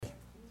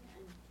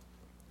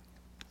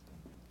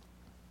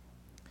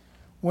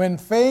When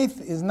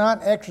faith is not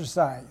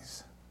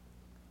exercised.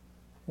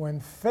 When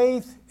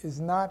faith is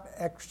not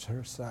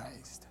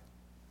exercised.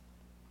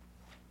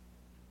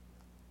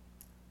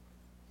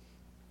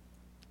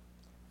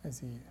 I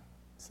see.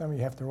 Some of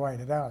you have to write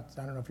it out.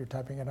 I don't know if you're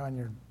typing it on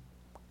your...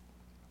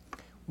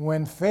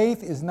 When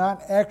faith is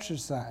not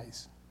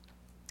exercised,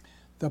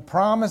 the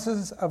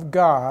promises of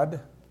God...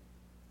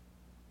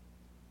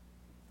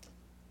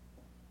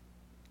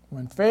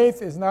 When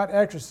faith is not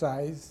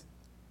exercised,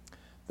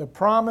 the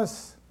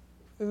promises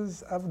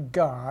of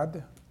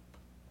God...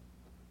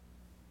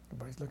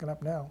 Everybody's looking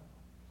up now.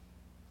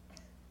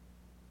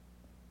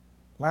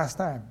 Last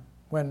time.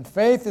 When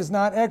faith is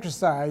not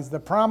exercised, the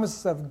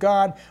promises of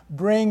God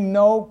bring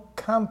no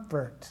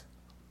comfort.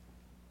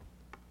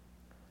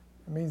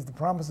 It means the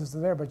promises are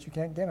there, but you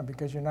can't get them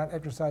because you're not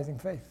exercising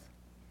faith.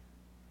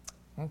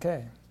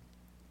 Okay.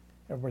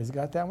 Everybody's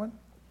got that one?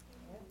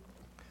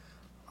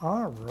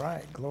 All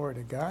right. Glory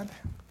to God.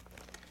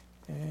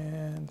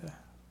 And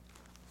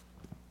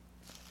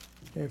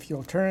if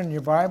you'll turn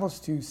your Bibles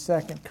to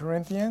 2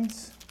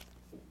 Corinthians.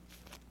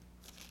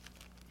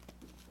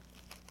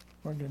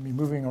 We're going to be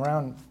moving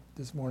around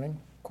this morning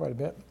quite a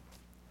bit.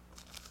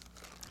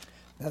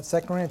 That's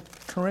 2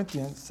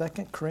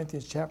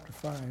 Corinthians chapter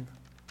 5.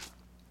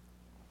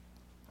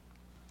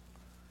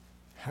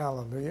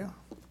 Hallelujah.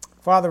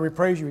 Father, we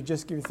praise you. We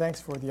just give you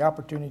thanks for the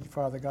opportunity,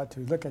 Father God,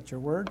 to look at your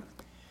word.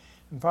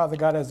 And Father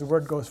God, as the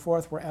word goes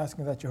forth, we're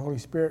asking that your Holy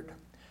Spirit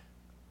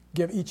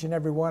give each and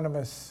every one of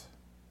us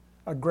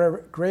a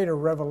greater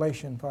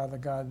revelation, Father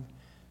God,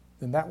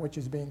 than that which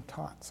is being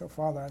taught. So,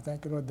 Father, I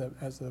thank you, Lord, that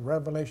as the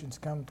revelations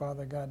come,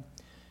 Father God,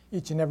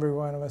 each and every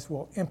one of us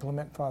will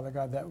implement, Father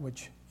God, that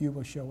which you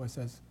will show us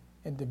as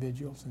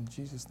individuals. In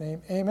Jesus'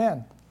 name,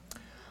 amen.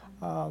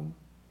 God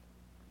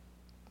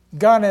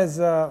has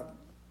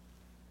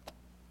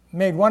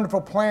made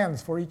wonderful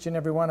plans for each and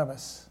every one of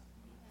us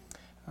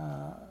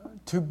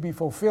to be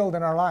fulfilled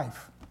in our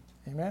life.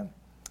 Amen.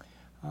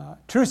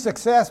 True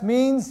success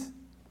means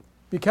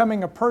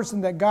becoming a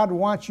person that God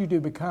wants you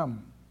to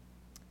become.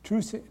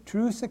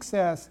 True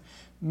success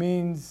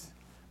means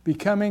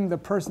becoming the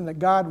person that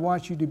God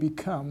wants you to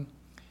become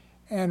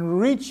and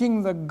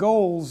reaching the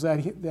goals that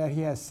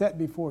He has set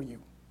before you.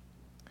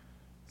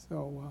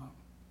 So,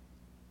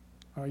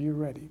 are you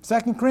ready?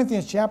 2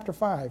 Corinthians chapter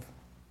 5.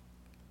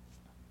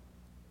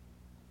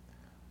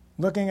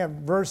 Looking at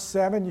verse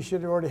 7, you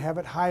should already have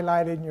it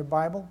highlighted in your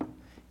Bible.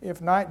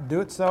 If not,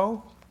 do it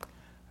so.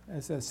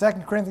 It says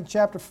 2 Corinthians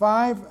chapter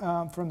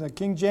 5, from the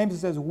King James, it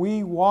says,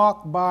 "We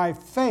walk by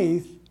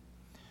faith,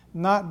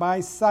 not by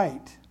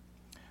sight."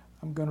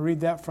 I'm going to read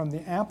that from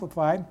the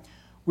Amplified.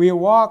 "We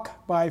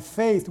walk by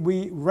faith.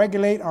 We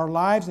regulate our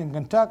lives and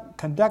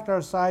conduct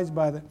ourselves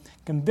by the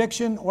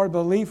conviction or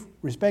belief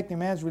respecting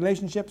man's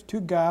relationships to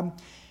God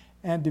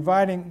and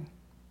dividing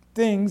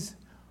things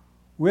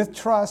with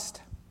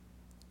trust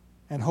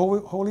and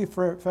holy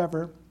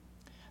fervor.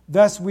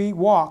 Thus we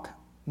walk,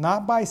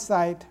 not by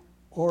sight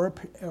or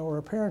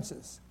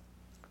appearances."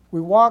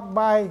 We walk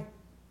by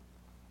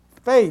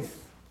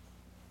faith,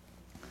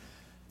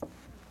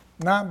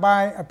 not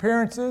by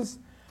appearances,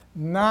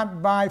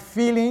 not by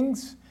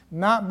feelings,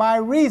 not by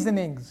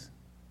reasonings.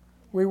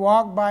 We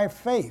walk by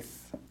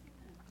faith.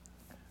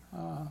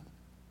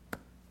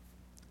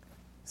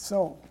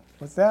 So,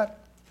 with that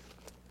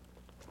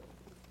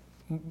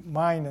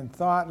mind and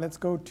thought, let's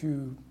go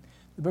to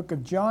the book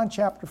of John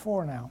chapter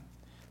 4 now.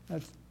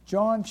 That's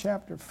John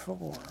chapter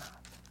 4.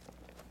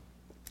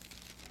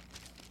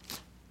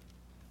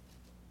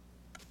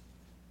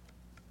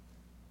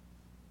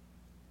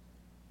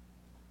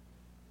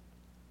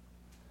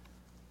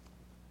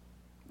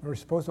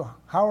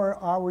 How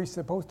are we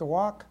supposed to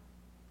walk?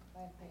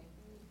 By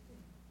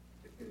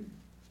faith.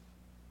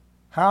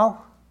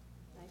 How?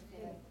 By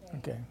faith.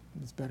 Okay,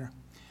 that's better.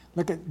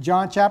 Look at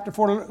John chapter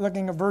 4,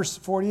 looking at verse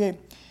 48.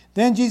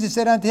 "Then Jesus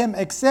said unto him,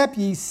 Except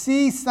ye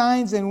see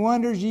signs and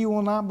wonders, ye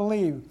will not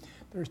believe."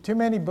 There's too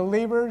many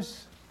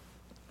believers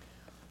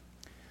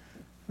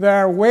that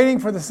are waiting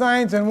for the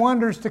signs and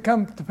wonders to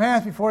come to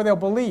pass before they'll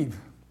believe.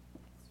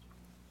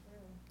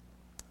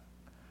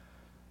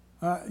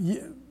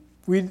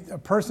 A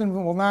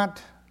person will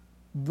not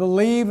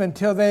believe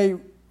until they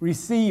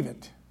receive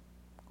it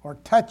or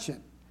touch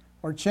it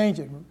or change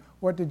it.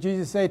 What did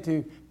Jesus say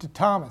to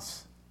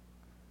Thomas?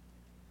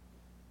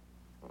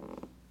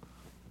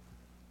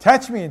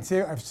 Touch me and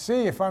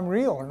see if I'm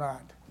real or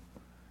not.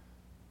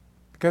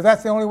 Because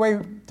that's the only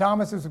way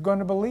Thomas is going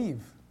to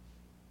believe.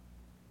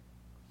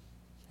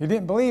 He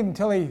didn't believe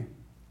until he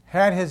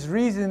had his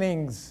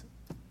reasonings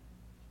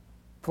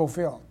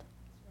fulfilled.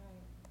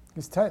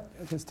 His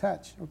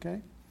touch,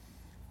 okay?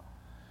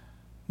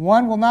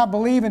 One will not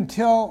believe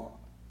until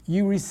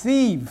you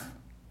receive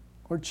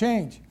or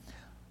change.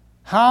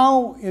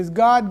 How is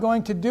God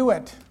going to do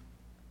it?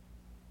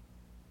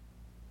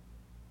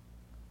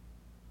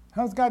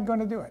 How's God going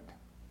to do it?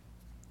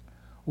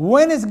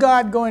 When is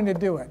God going to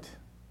do it?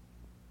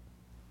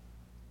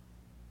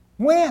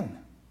 When?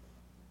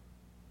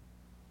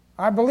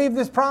 I believe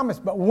this promise,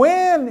 but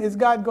when is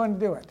God going to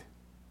do it?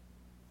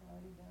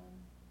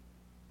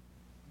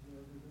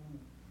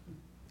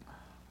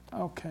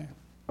 Okay.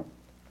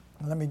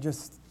 Let me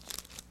just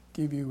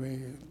give you a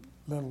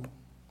little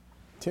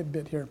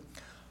tidbit here.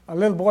 A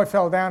little boy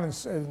fell down and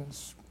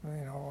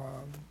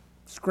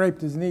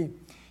scraped his knee.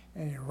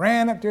 And he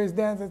ran up to his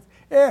dad and said,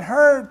 "It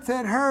hurts,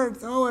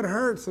 oh, it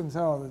hurts." And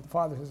so the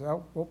father says,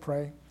 "Oh, we'll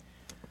pray."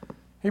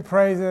 He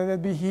prays that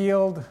it'd be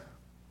healed.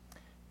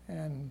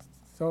 And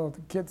so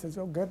the kid says,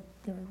 "Oh, good."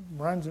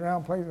 Runs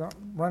around,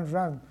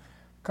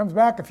 comes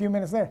back a few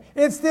minutes later.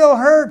 "It still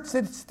hurts,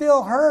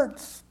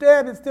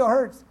 Dad, it still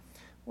hurts."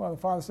 Well,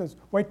 the father says,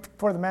 "Wait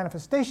for the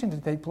manifestation to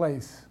take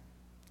place.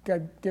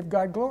 Give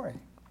God glory."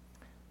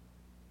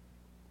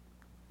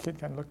 Kid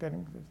kind of looked at him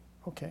and says,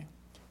 "Okay."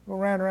 We'll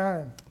run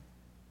around and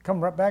come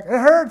right back. "It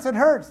hurts.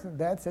 And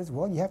Dad says,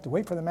 "Well, you have to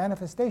wait for the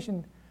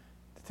manifestation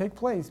to take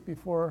place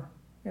before,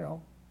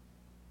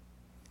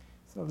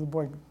 So the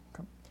boy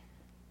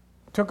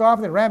took off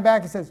and ran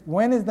back and says,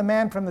 "When is the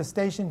man from the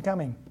station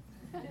coming?"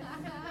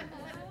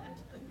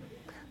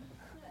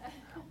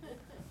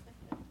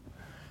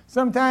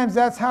 Sometimes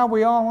that's how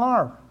we all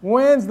are.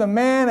 When's the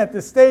man at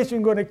the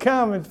station going to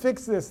come and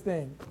fix this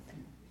thing?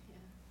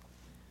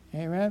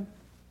 Amen.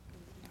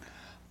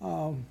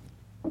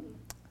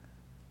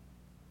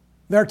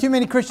 There are too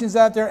many Christians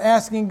out there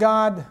asking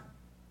God,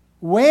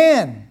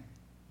 "When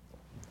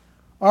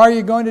are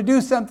you going to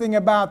do something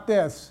about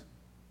this?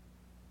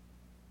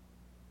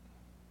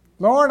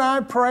 Lord, I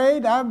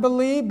prayed, I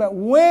believe, but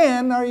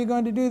when are you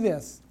going to do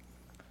this?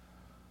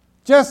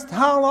 Just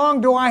how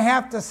long do I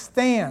have to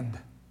stand?"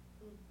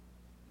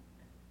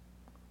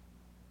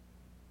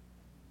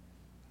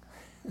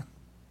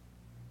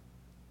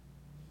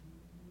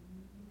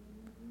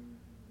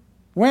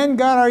 When,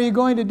 God, are you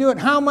going to do it?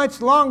 How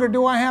much longer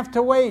do I have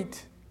to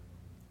wait?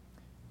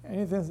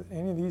 Any of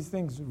these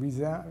things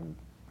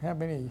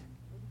have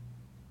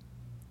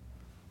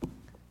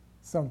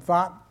some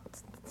thought?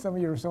 Some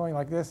of you are sewing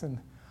like this and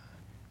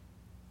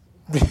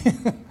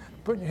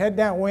putting your head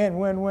down. When,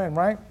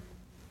 right?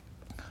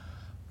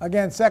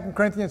 Again, 2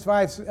 Corinthians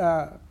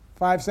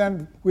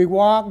 5:7. We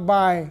walk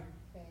by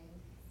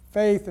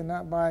faith and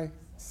not by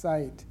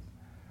sight.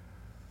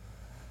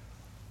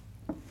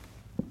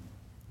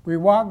 We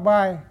walk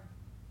by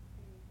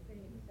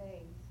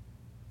faith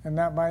and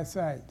not by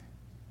sight.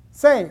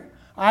 Say,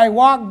 "I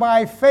walk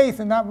by faith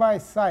and not by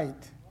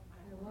sight."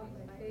 I walk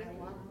by faith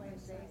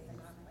and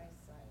not by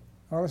sight.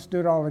 Well, let's do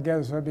it all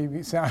together so it'll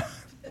be sound.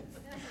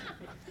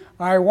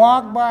 I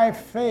walk by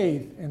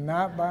faith and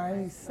not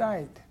by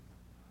sight.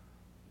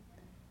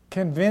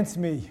 Convince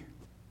me.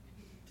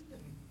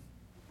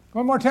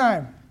 One more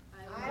time.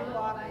 I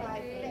walk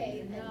by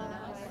faith and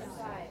not by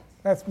sight.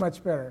 That's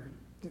much better.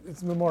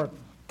 It's a little more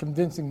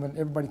convincing when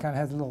everybody kind of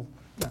has a little.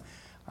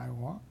 I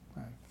walk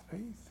by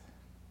faith,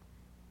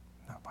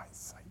 not by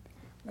sight.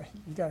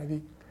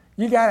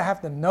 You gotta have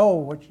to know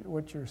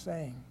what you're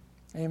saying.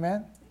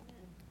 Amen.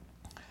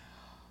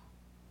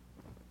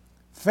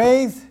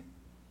 Faith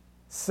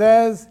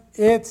says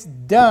it's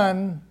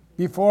done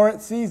before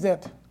it sees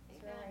it.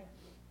 Right.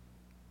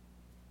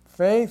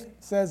 Faith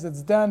says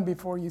it's done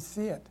before you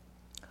see it.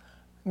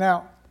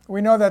 Now,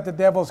 we know that the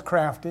devil's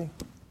crafty.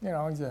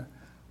 He's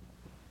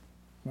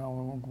we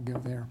won't go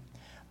there.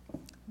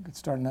 We could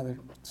start another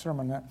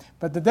sermon on that.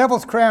 But the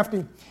devil's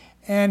crafty,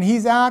 and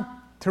he's out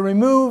to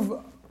remove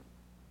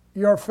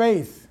your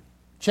faith,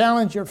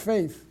 challenge your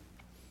faith,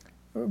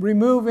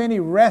 remove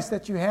any rest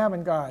that you have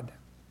in God.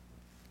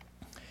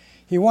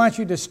 He wants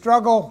you to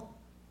struggle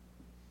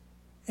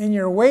in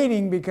your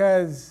waiting,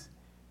 because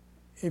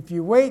if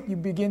you wait, you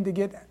begin to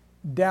get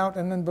doubt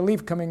and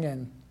unbelief coming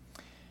in.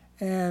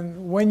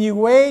 And when you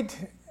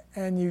wait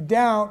and you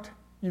doubt,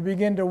 you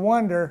begin to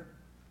wonder,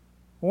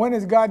 when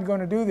is God going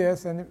to do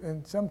this?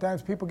 And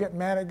sometimes people get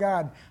mad at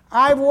God.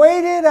 I've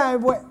waited.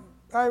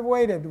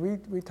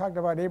 We talked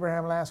about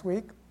Abraham last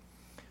week.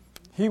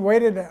 He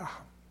waited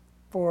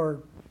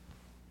for,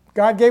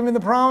 God gave him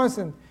the promise,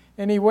 and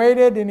he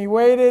waited, and he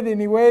waited,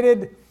 and he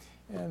waited.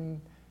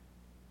 And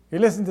he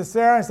listened to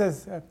Sarah and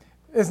says,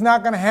 it's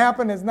not going to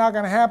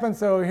happen,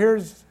 so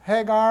here's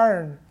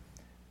Hagar.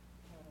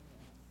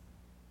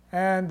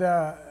 And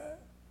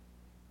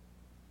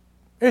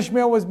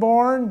Ishmael was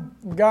born.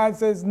 God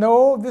says,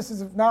 "No, this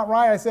is not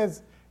right." I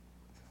says,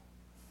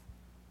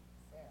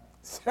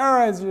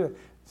 Sarah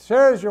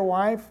is your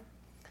wife.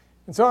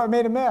 And so it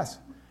made a mess.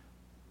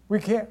 We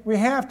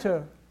have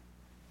to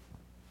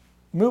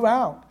move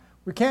out.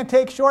 We can't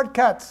take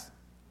shortcuts.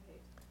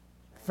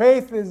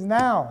 Faith is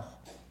now.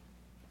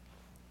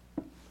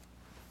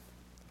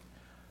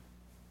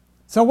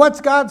 So what's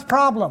God's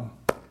problem?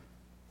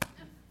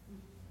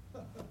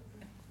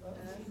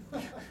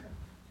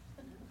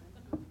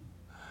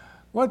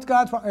 What's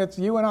God's problem? It's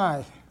you and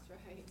I.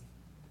 That's right.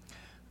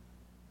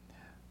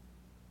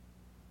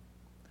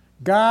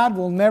 God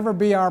will never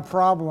be our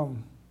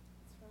problem.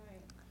 That's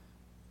right.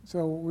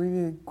 So we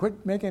need to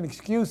quit making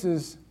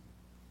excuses.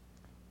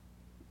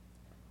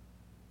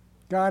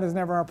 God is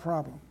never our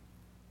problem.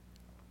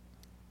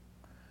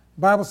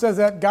 The Bible says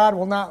that God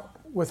will not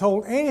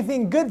withhold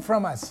anything good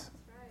from us.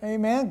 Right.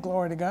 Amen.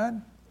 Glory to God.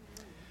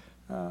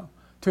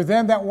 To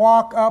them that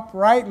walk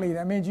uprightly.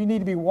 That means you need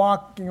to be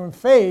walking in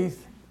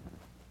faith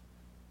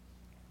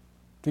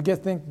to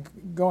get things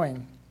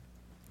going.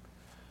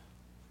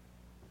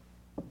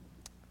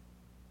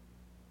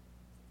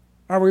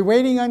 Are we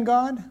waiting on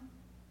God?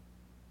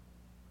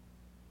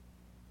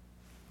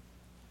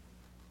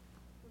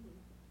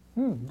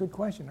 Good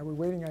question. Are we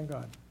waiting on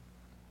God?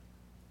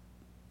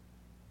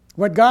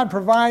 What God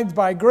provides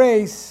by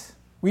grace,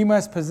 we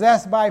must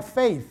possess by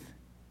faith.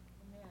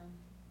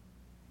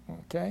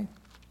 Okay?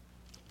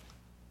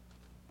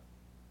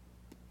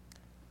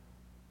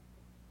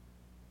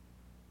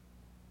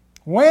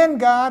 When,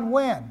 God,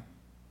 when?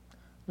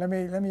 Let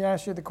me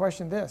ask you the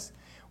question this.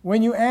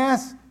 When you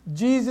ask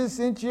Jesus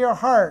into your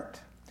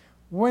heart,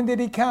 when did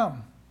he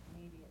come?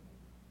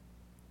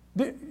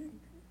 Didn't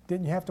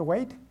you have to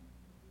wait?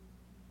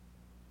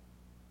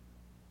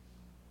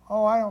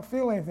 Oh, I don't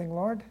feel anything,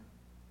 Lord.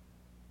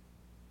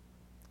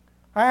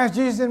 I asked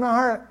Jesus in my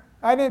heart.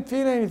 I didn't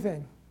feel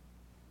anything.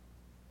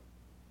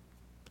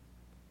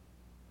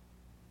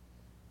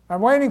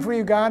 I'm waiting for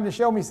you, God, to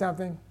show me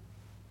something.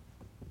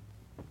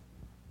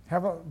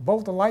 Have a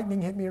bolt of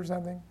lightning hit me or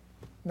something?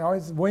 No,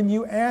 it's when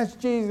you ask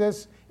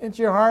Jesus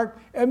into your heart,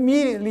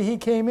 immediately he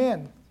came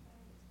in.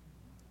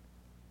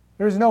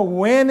 There's no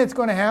when it's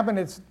going to happen,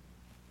 it's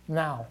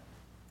now.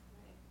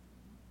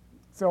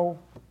 So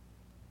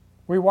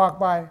we walk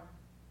by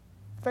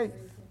faith.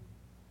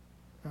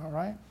 All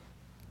right?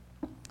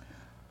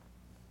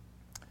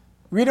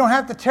 We don't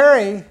have to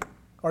tarry,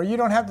 or you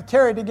don't have to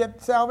tarry to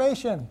get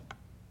salvation.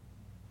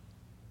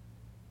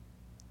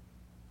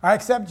 I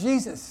accept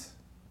Jesus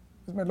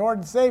as my Lord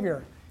and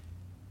Savior.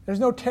 There's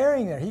no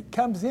tarrying there. He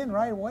comes in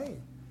right away.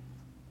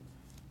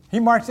 He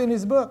marks in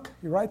his book.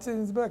 He writes it in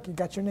his book. He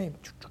got your name.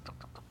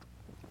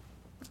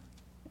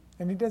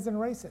 And he doesn't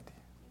erase it.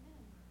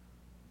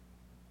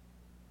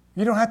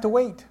 You don't have to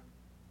wait.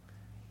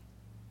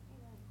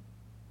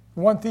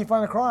 One thief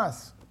on the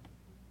cross.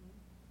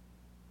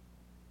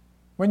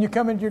 When you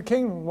come into your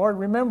kingdom, Lord,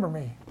 remember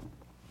me.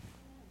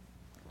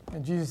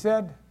 And Jesus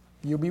said,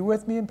 you'll be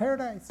with me in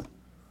paradise.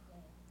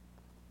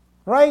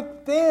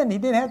 Right then, he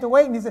didn't have to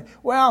wait. And he said,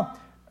 well,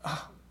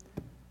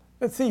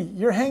 let's see,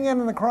 you're hanging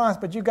on the cross,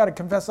 but you've got to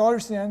confess all your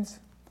sins.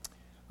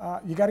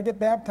 You got to get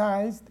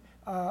baptized.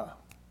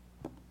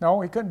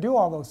 No, he couldn't do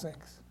all those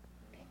things.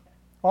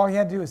 All he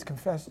had to do is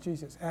confess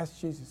Jesus, ask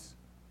Jesus.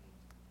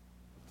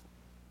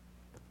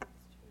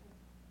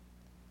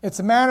 It's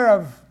a matter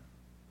of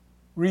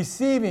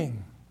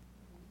receiving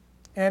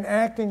and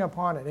acting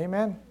upon it.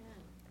 Amen?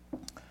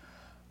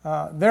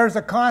 There's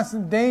a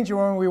constant danger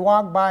when we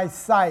walk by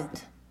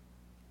sight.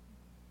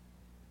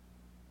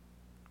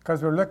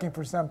 Because we're looking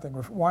for something,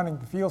 we're wanting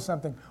to feel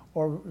something,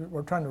 or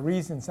we're trying to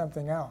reason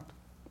something out.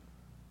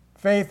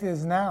 Faith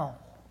is now.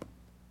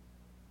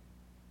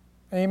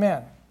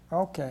 Amen.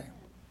 Okay.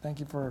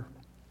 Thank you for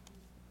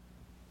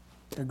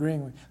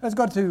agreeing with me. Let's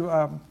go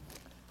to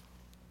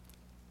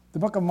the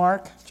book of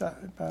Mark,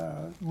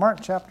 Mark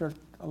chapter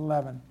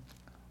 11.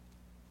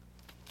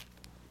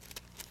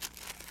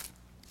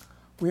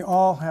 We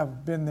all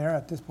have been there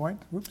at this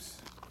point. Oops.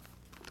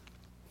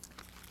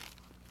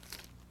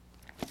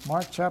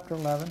 Mark chapter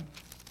 11.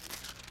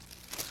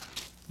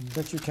 I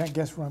bet you can't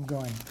guess where I'm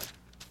going.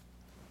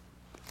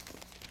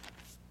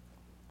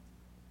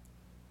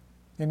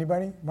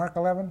 Anybody? Mark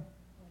 11?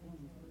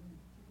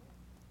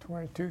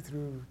 22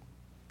 through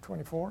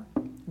 24?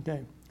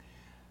 Okay.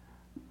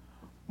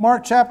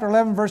 Mark chapter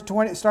 11, verse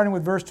 20, starting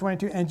with verse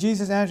 22. And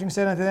Jesus answering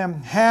said unto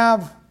them,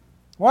 have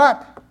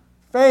what?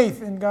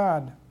 Faith in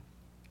God.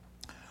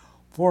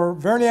 For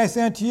verily I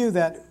say unto you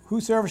that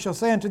whosoever shall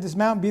say unto this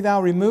mountain, be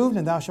thou removed,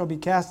 and thou shalt be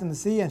cast in the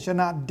sea, and shall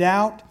not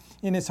doubt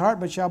in his heart,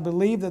 but shall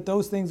believe that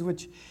those things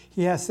which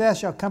he has said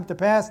shall come to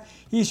pass,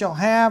 he shall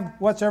have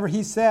whatsoever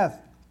he saith.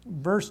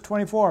 Verse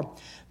 24.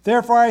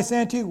 Therefore I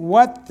say unto you,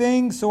 what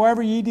things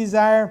soever ye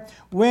desire,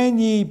 when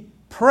ye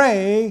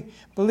pray,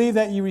 believe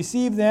that ye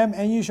receive them,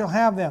 and you shall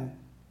have them.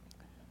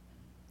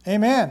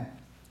 Amen.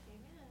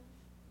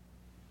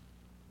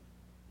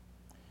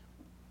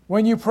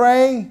 When you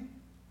pray,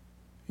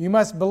 you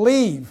must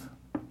believe.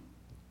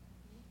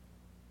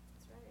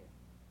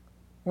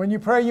 When you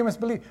pray, you must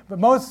believe. But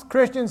most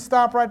Christians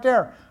stop right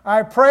there.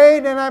 I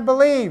prayed and I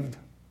believed.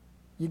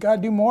 You got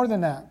to do more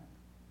than that.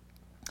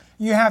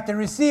 You have to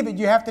receive it.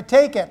 You have to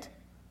take it.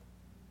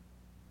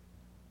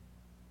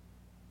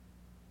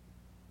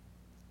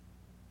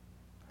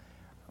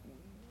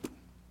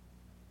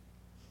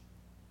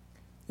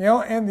 You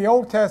know, in the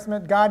Old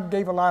Testament, God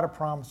gave a lot of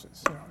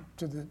promises,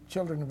 to the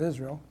children of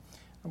Israel.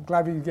 I'm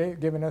glad He's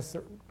given us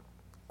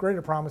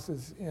greater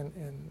promises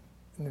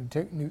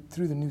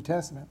through the New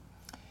Testament.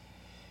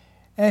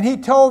 And He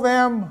told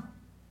them,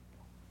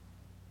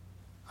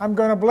 I'm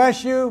going to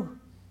bless you,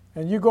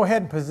 and you go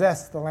ahead and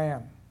possess the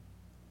land.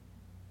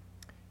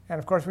 And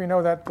of course, we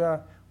know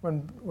that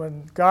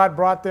when God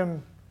brought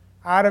them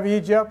out of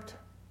Egypt,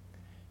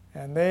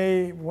 and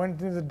they went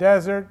to the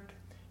desert,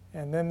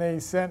 and then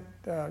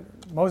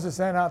Moses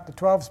sent out the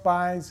 12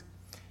 spies,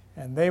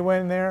 and they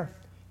went in there,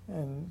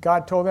 and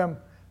God told them,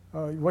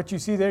 what you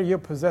see there, you'll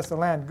possess the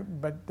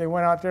land. But they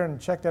went out there and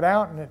checked it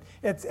out, and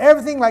it's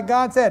everything like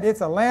God said.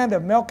 It's a land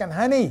of milk and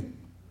honey.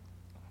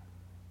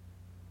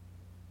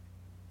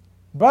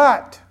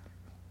 But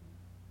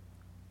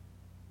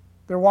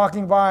they're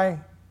walking by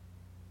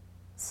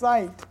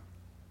sight.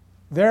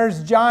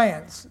 There's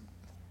giants.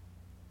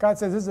 God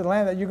says this is the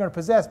land that you're going to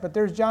possess, but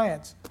there's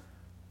giants.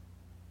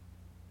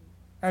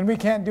 And we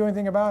can't do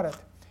anything about it.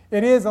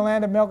 It is a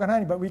land of milk and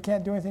honey, but we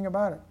can't do anything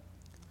about it.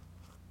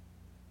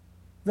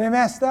 They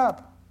messed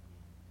up.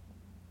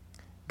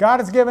 God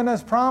has given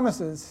us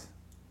promises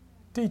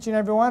to each and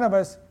every one of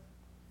us,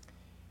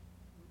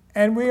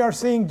 and we are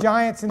seeing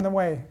giants in the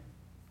way.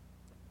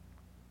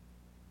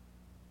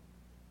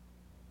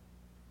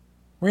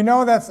 We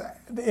know that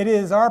it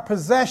is our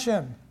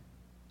possession,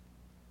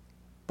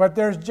 but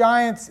there's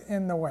giants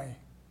in the way.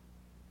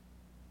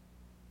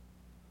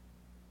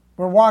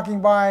 We're walking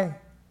by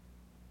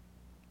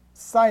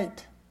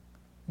sight,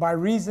 by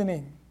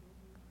reasoning.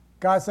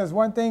 God says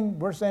one thing,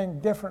 we're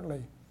saying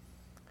differently.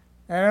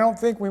 And I don't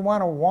think we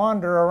want to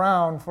wander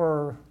around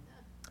for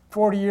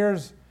 40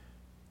 years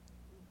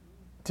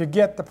to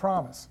get the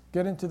promise,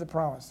 get into the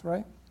promise,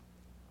 right?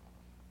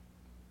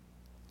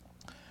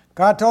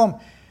 God told him,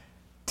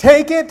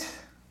 take it,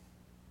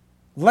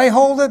 lay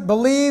hold of it,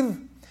 believe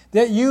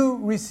that you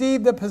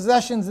receive the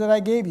possessions that I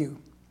gave you.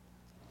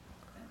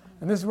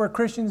 And this is where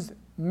Christians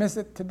miss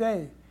it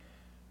today.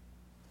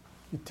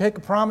 You take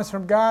a promise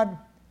from God.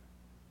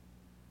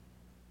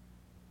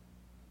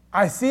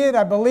 I see it,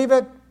 I believe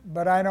it,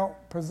 but I don't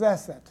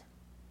possess it.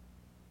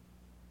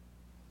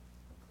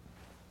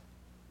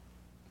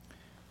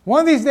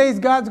 One of these days,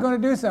 God's going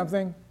to do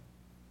something.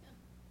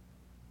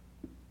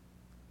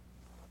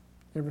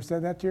 You ever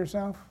said that to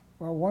yourself?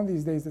 Well, one of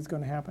these days it's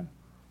going to happen.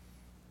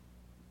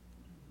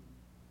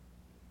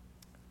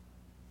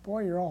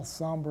 Boy, you're all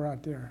somber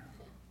out there.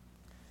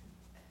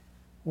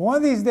 One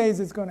of these days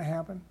it's going to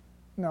happen.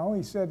 No,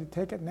 he said to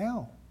take it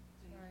now.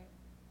 Right.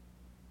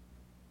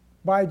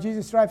 By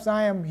Jesus' stripes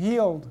I am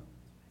healed.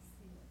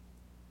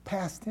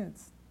 Past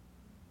tense.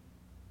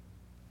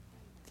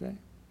 Okay?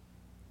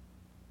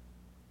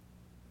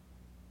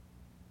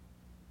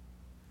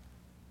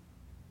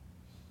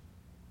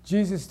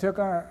 Jesus took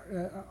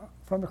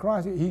from the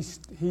cross,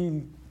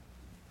 he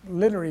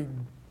literally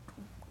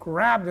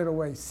grabbed it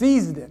away,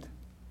 seized it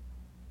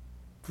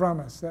from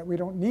us, that we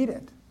don't need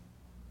it.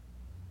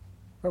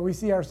 But we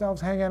see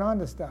ourselves hanging on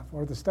to stuff,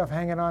 or the stuff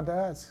hanging on to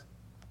us.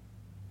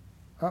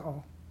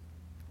 Uh-oh.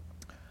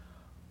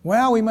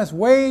 Well, we must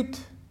wait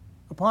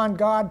upon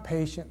God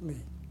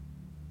patiently.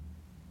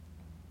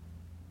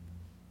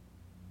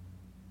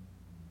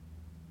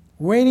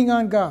 Waiting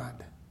on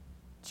God.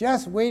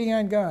 Just waiting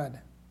on God.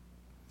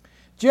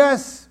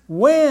 Just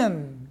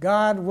when,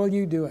 God, will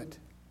you do it?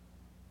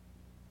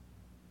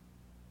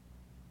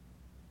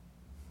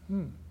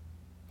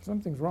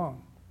 Something's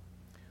wrong.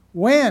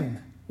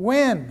 When?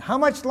 When? How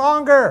much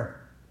longer?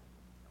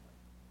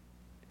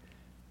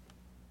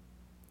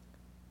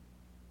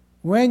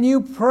 When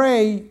you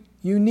pray,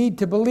 you need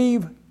to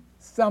believe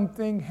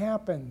something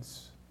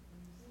happens.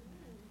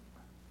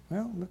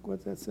 Well, look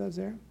what that says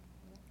there.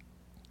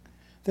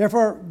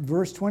 Therefore,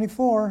 verse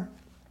 24,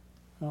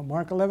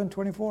 Mark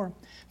 11:24.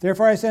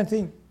 Therefore I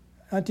say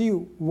unto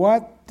you,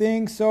 what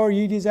things soever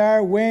ye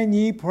desire when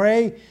ye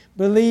pray,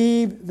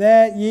 believe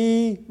that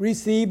ye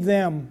receive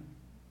them.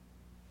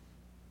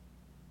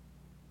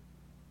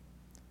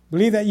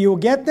 Believe that you will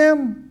get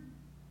them.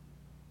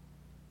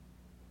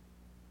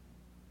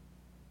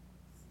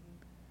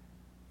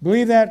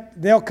 Believe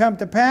that they'll come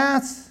to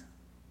pass.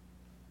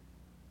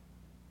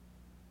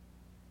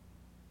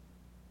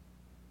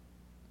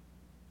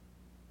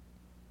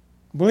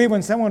 Believe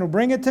when someone will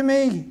bring it to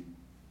me.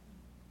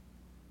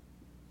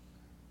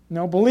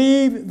 No,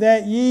 believe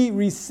that ye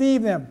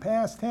receive them.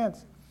 Past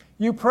tense.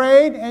 You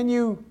prayed and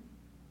you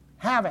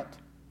have it.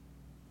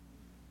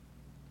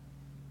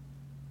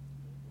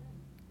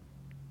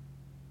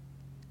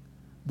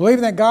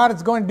 Believing that God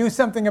is going to do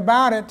something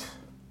about it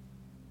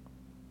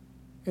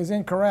is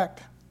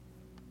incorrect.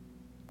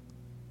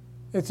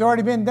 It's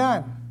already been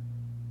done.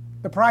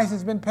 The price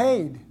has been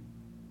paid.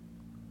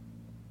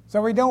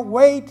 So we don't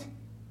wait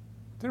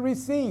to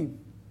receive.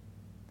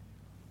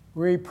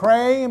 We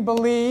pray and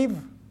believe,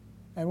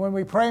 and when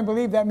we pray and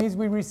believe, that means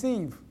we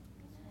receive.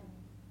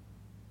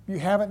 You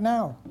have it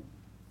now.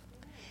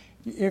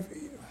 If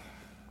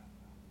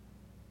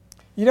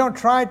you don't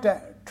try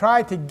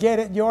to get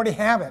it, you already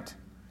have it.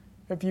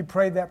 If you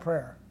prayed that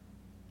prayer,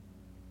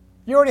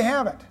 you already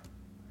have it.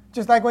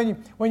 Just like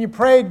when you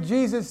prayed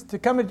Jesus to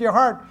come into your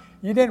heart,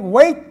 you didn't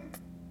wait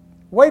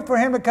for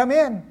him to come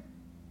in.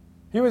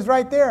 He was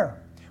right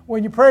there.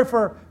 When you pray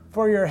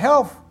for your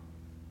health,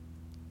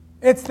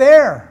 it's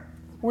there.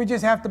 We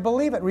just have to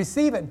believe it,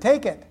 receive it, and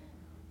take it.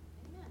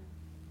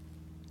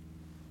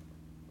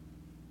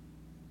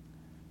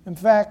 In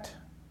fact,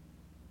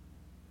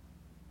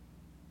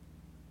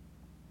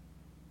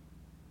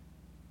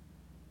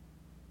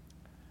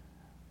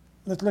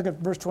 let's look at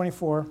verse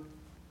 24.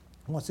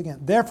 Once again,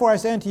 therefore I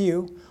say unto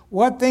you,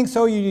 what things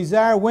so you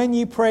desire when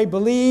ye pray,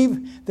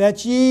 believe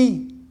that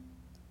ye,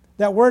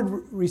 that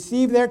word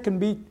receive there can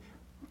be,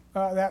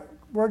 that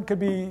word could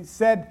be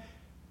said,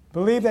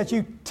 believe that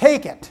you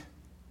take it.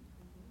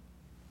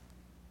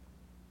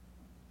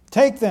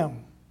 Take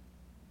them,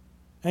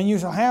 and you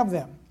shall have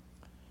them.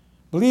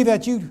 Believe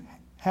that you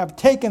have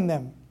taken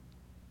them,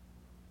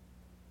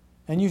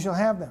 and you shall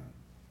have them.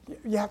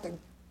 You have to,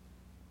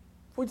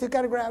 we just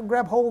got to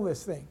grab hold of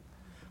this thing.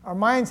 Our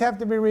minds have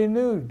to be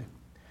renewed.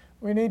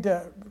 We need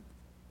to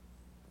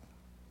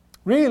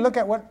really look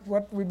at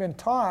what we've been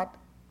taught.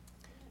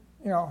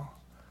 Well,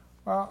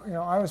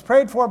 I was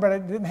prayed for, but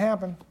it didn't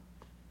happen.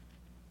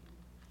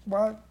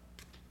 Well,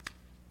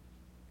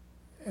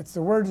 it's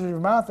the words of your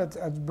mouth that's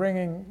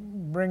bringing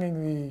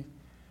the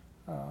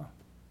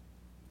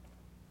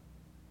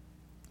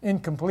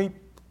incompletion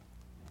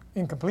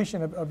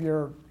of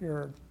your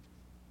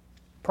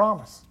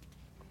promise.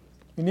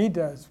 You need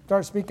to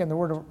start speaking the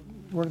word.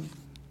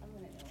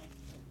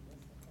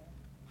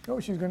 Oh,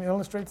 she's going to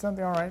illustrate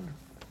something? All right.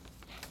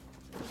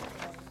 I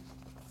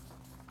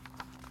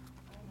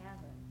have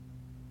it.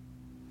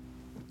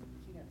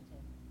 She got to take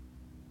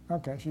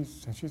it. Okay,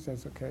 she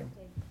says okay.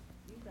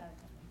 You got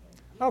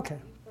it. Okay.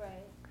 You pray.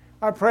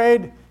 I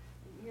prayed.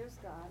 Here's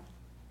God.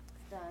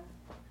 It's done.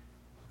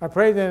 I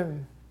prayed,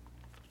 and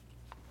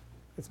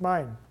it's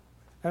mine.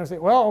 And I say,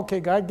 well, okay,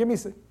 God, give me,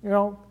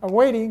 I'm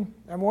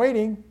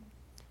waiting.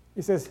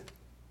 He says,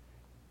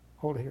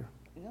 hold it here.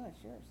 No,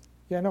 it's yours.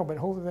 Yeah, no, but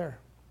hold it there.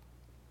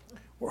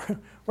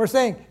 We're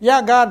saying,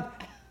 yeah, God,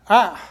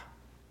 I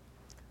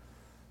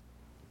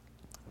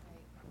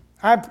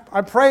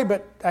prayed,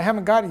 but I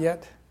haven't got it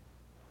yet.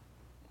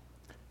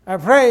 I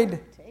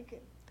prayed. Take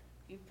it.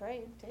 You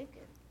prayed, take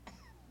it.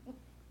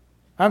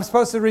 I'm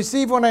supposed to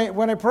receive when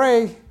I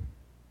pray.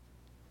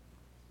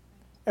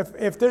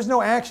 If there's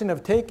no action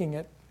of taking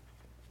it,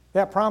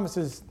 that promise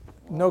is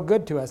no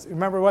good to us.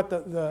 Remember what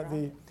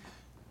the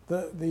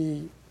No,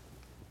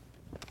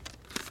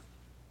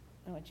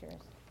 it's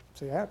yours.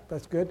 so yeah,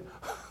 that's good.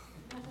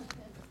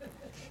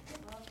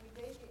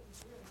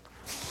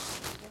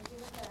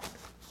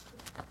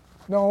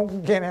 No,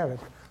 you can't have it.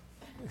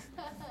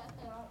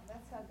 Well,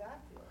 that's how God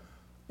feels.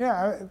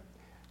 Yeah,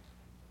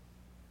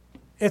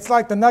 it's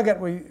like the nugget.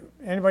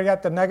 Anybody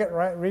got the nugget?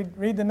 Right?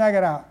 Read the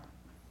nugget out.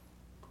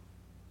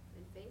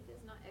 When faith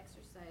is not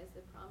exercised,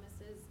 the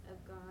promises of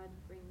God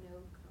bring no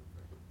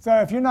comfort.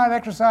 So if you're not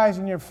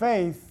exercising your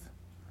faith,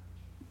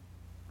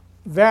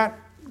 that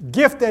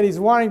gift that he's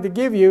wanting to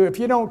give you, if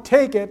you don't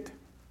take it,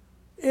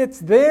 it's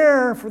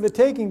there for the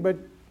taking, but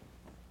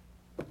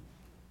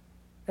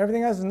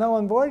everything else is null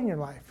and void in your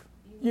life.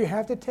 You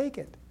have to take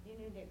it. You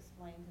need to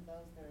explain to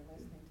those that are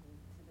listening to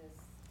this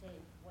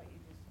tape what you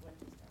just said.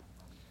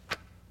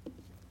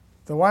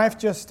 The wife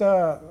just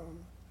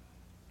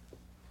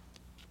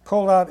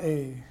pulled out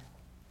a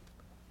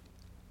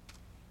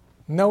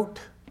note,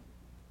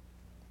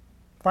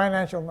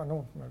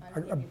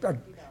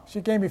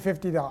 she gave me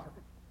 $50.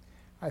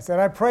 I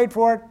said, I prayed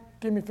for it,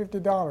 give me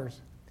 $50.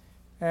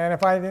 And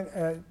if I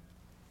didn't,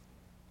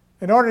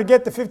 in order to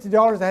get the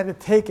 $50, I had to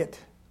take it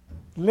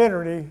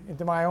literally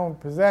into my own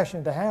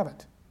possession to have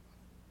it.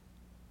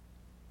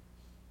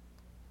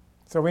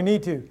 So we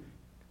need to,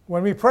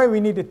 when we pray, we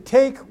need to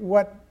take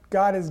what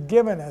God has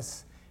given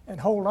us and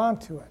hold on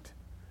to it.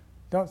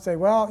 Don't say,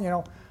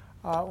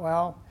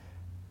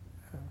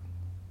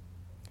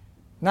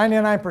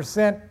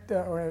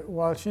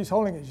 99%, she's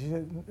holding it. She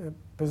said,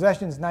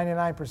 possession is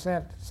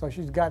 99%, so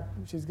she's got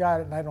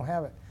it and I don't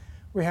have it.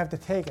 We have to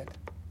take it.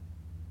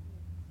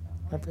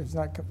 It's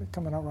not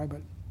coming out right,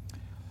 but.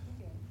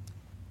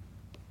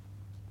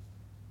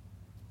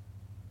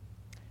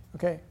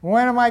 Okay,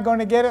 when am I going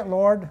to get it,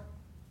 Lord?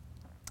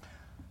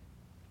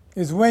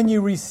 Is when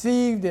you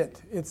received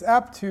it. It's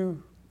not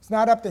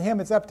up to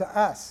him, it's up to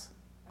us.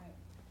 Right.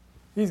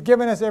 He's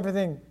given us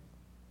everything.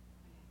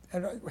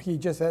 And he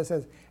just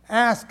says,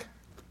 ask.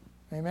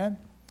 Amen?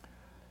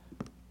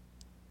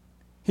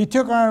 He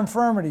took our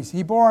infirmities.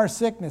 He bore our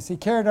sickness. He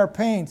carried our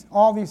pains.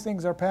 All these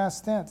things are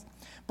past tense.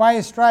 By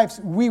his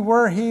stripes, we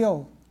were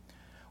healed.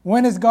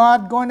 When is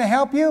God going to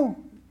help you?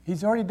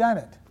 He's already done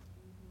it.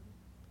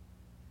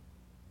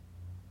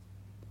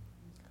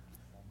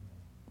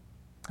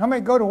 How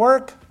many go to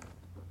work?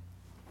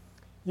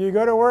 You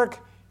go to work,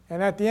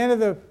 and at the end of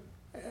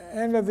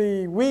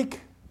the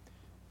week,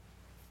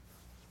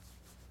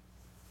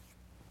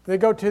 they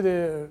go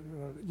to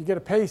you get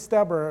a pay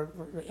stub or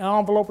an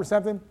envelope or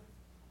something,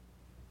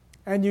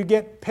 and you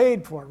get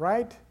paid for it,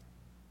 right?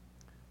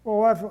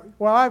 Well,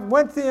 I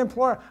went to the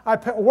employer. I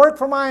worked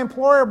for my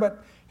employer,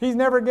 but he's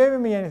never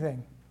given me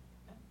anything.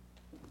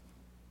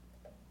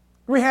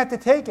 We had to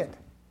take it.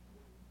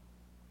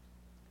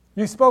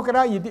 You spoke it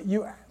out.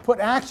 You put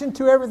action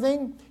to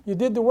everything. You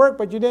did the work,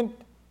 but you didn't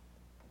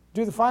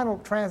do the final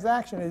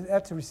transaction.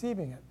 That's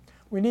receiving it.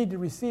 We need to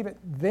receive it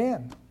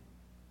then.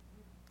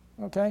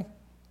 Okay?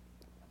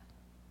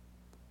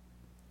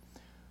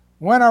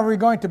 When are we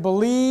going to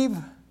believe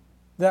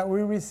that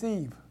we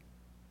receive?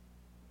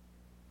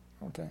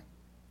 Okay.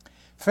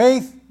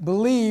 Faith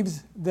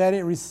believes that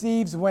it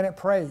receives when it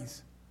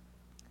prays.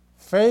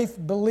 Faith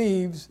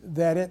believes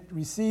that it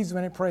receives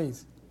when it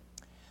prays.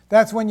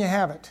 That's when you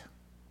have it.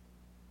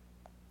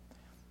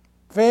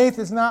 Faith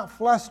is not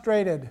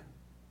frustrated.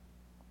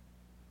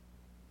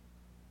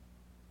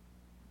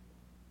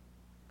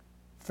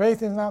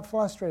 Faith is not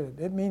frustrated.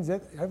 It means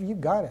that you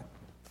got it.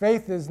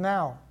 Faith is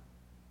now.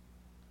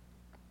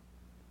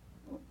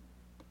 You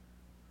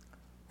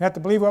have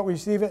to believe what we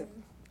receive it.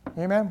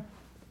 Amen.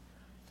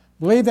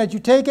 Believe that you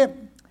take it,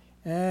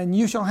 and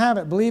you shall have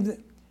it.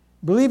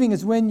 Believing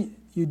is when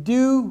you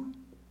do,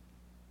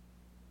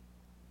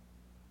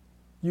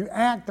 you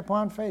act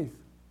upon faith.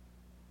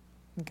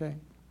 Okay.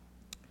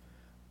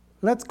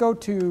 Let's go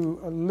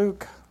to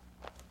Luke.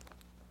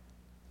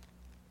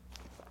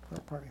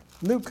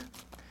 Luke,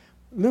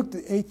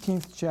 the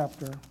 18th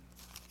chapter.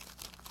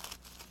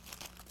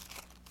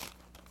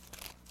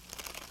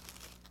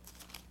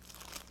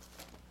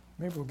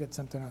 Maybe we'll get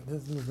something out of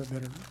this a little bit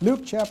better.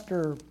 Luke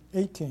chapter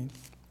 18.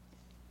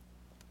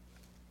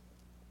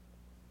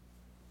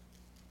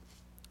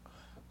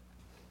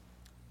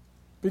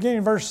 Beginning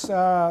in verse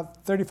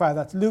 35.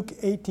 That's Luke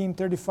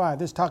 18:35.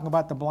 This is talking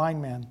about the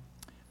blind man.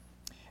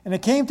 And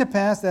it came to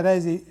pass that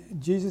as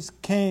Jesus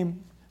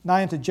came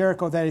nigh unto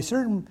Jericho, that a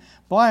certain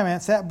blind man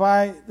sat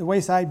by the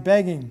wayside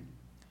begging.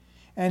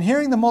 And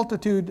hearing the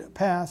multitude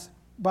pass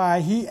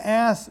by, he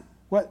asked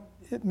what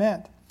it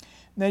meant.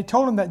 And they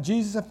told him that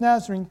Jesus of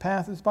Nazareth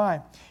passeth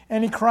by.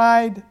 And he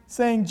cried,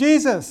 saying,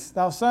 Jesus,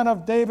 thou son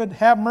of David,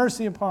 have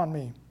mercy upon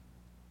me.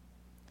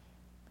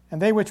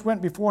 And they which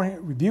went before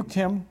him rebuked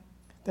him,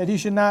 that he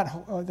should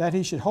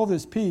hold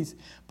his peace.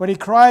 But he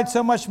cried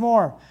so much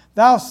more,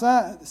 Thou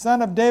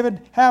son of David,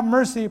 have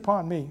mercy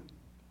upon me.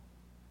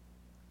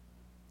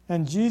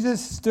 And Jesus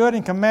stood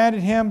and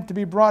commanded him to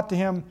be brought to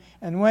him.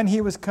 And when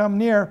he was come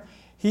near,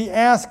 he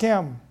asked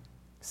him,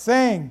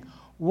 saying,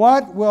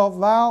 What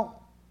wilt thou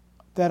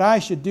that I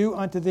should do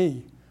unto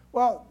thee?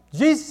 Well,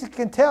 Jesus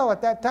can tell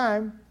at that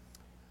time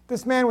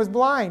this man was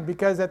blind,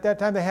 because at that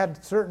time they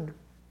had certain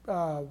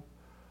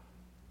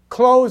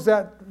clothes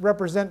that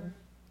represent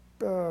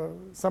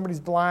somebody's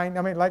blind.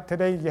 I mean, like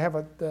today you have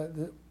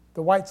the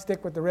white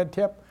stick with the red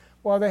tip.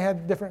 Well, they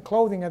had different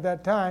clothing at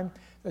that time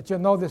that you'll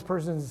know this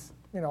person's,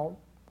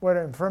 what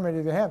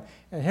infirmity they have.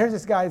 And here's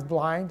this guy's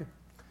blind.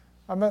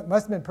 Must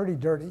have been pretty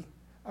dirty.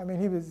 I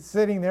mean, he was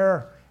sitting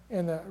there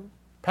in the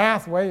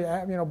pathway,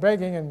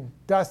 begging and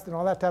dust and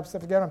all that type of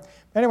stuff to get him.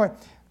 Anyway,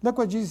 look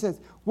what Jesus says.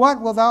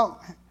 What wilt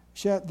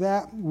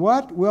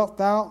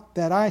thou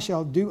that I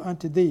shall do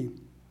unto thee?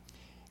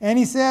 And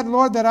he said,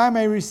 Lord, that I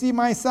may receive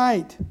my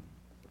sight.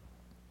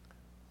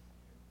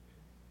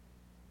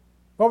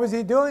 What was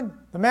he doing?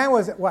 The man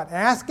was,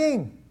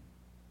 asking?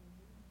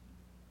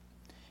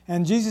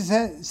 And Jesus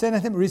said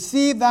unto him,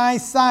 receive thy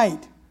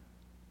sight.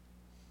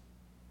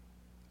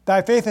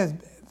 Thy faith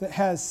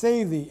has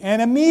saved thee.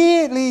 And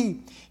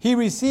immediately he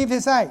received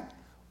his sight.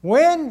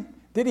 When?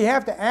 Did he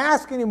have to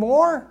ask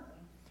anymore?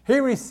 He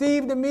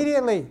received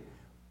immediately.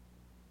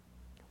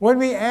 When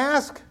we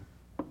ask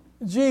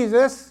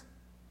Jesus,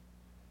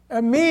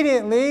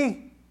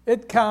 immediately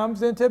it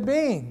comes into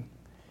being.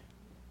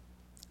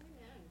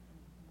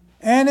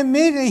 And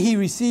immediately he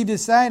received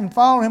his sight and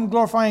followed him,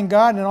 glorifying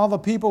God. And all the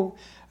people,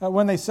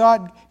 when they saw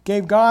it,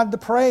 gave God the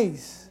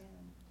praise.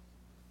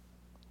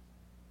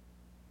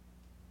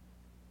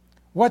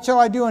 What shall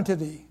I do unto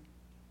thee?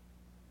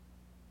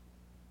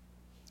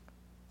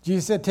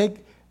 Jesus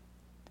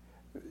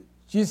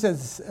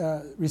says,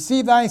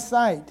 receive thy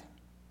sight.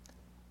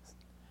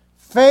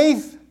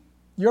 Faith,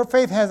 your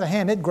faith has a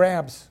hand. It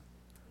grabs.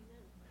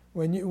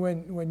 When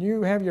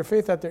you have your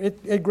faith out there,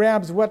 it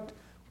grabs what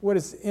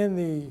is in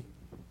the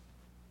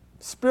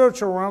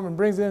spiritual realm and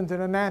brings it into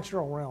the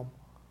natural realm.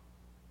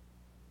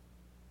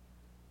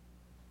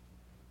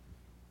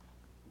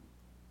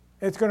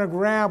 It's going to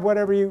grab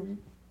whatever you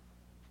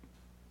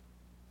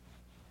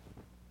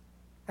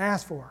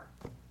ask for,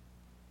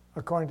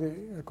 according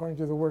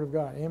to the Word of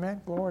God.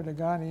 Amen? Glory to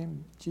God.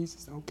 Amen.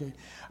 Jesus. Okay.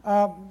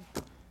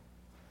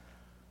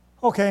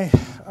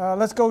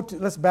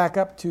 Let's back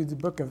up to the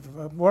book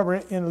of, we're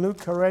in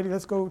Luke already.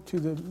 Let's go to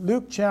the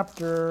Luke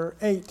chapter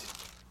 8.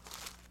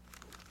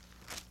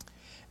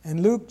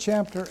 In Luke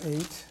chapter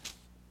 8,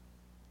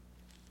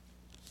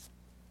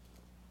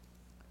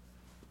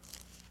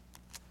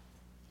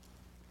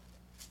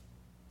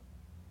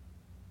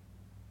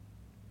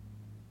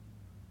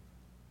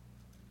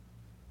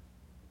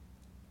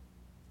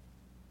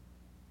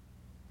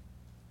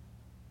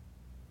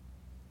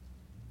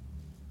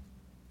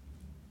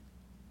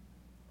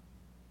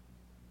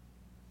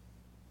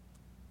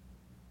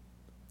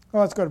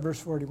 let's go to verse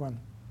 41.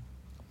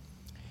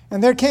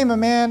 And there came a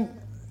man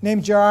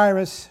named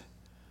Jairus,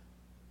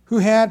 who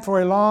had for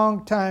a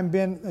long time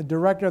been a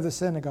director of the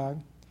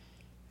synagogue,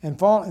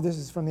 this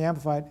is from the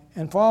Amplified,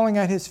 and falling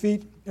at his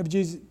feet of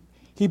Jesus,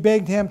 he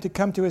begged him to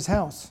come to his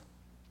house.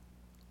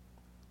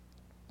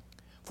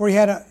 For he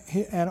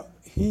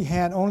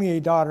had only a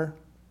daughter,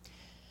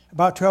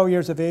 about 12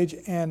 years of age,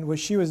 and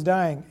she was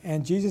dying.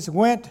 And Jesus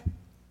went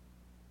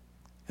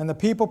and the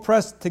people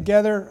pressed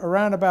together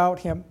around about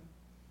him,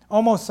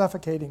 almost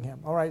suffocating him.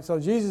 All right, so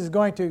Jesus is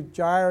going to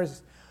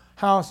Jairus'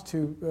 house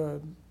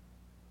to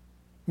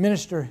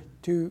minister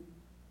to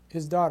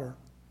his daughter.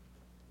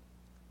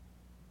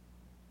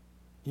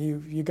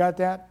 You got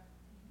that?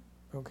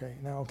 Okay,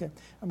 now, okay.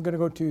 I'm going to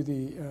go to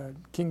the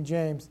King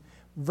James.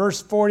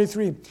 Verse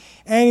 43.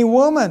 And a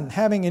woman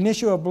having an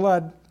issue of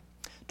blood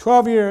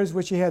 12 years,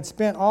 which she had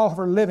spent all of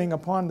her living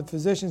upon the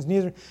physicians,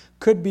 neither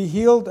could be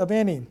healed of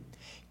any,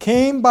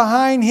 came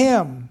behind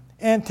him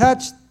and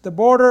touched the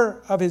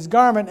border of his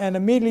garment, and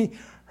immediately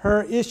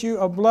her issue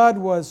of blood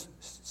was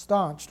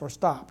staunched or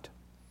stopped.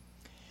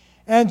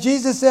 And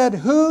Jesus said,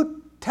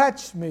 "Who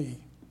touched me?"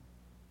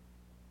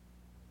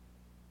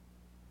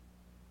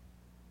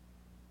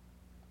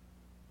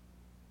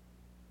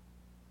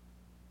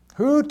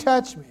 Who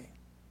touched me?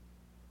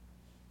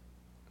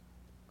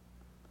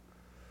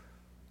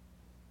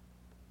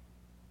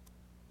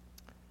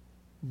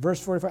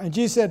 Verse 45. And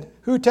Jesus said,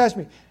 "Who touched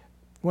me?"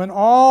 When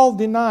all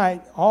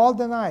denied.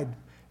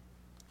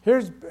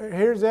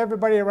 Here's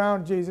everybody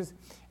around Jesus.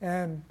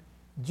 And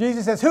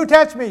Jesus says, "Who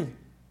touched me?"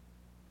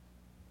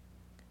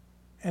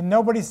 And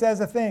nobody says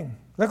a thing.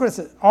 Look what it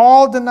says.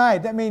 All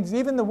denied. That means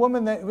even the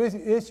woman that with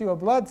the issue of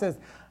blood says,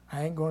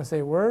 "I ain't going to say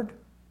a word."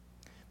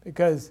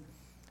 Because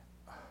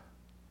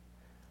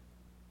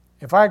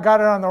if I got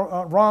it on the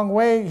wrong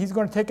way, he's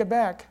going to take it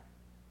back.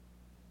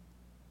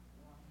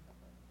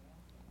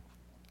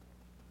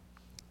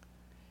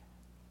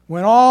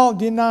 When all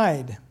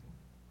denied,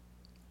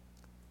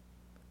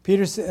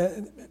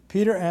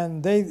 Peter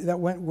and they that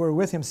were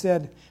with him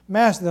said,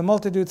 "Master, the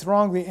multitude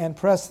throng thee and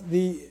press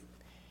thee,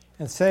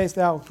 and sayest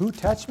thou, Who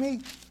touched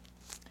me?"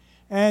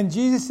 And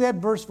Jesus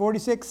said, verse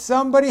 46,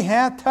 "Somebody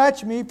hath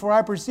touched me, for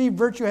I perceive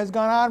virtue has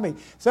gone out of me."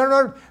 So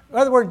in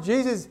other words,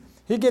 Jesus,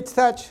 he gets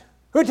touched.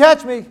 "Who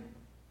touched me?"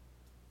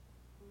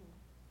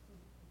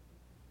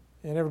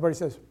 And everybody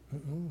says,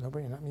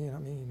 "Nobody, not me,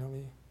 not me, not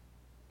me."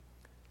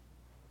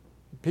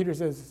 Peter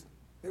says,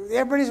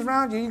 "Everybody's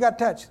around you, you got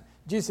touched."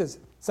 Jesus says,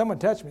 "Someone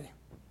touched me.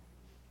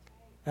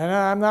 And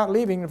I'm not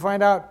leaving to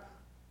find out.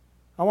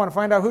 I want to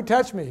find out who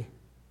touched me."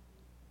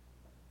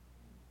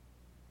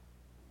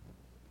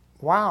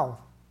 Wow.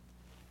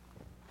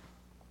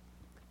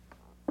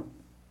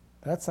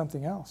 That's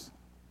something else.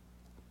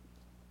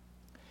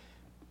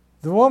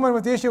 The woman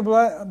with the issue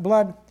of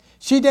blood,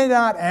 she did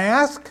not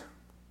ask.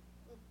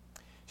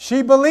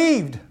 She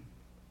believed.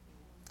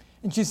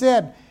 And she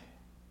said,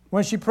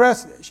 when she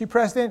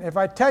pressed in, "If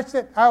I touched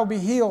it, I will be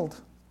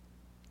healed."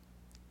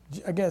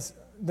 I guess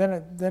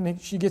then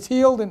she gets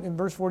healed. And in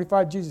verse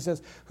 45, Jesus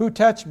says, "Who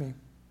touched me?"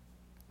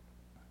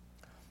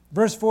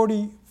 Verse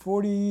 40,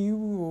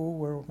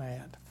 where am I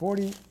at?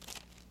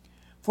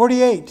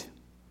 48.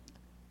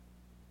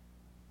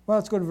 Well,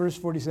 let's go to verse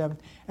 47.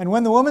 And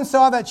when the woman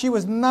saw that she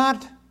was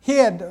not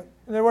hid, in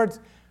other words,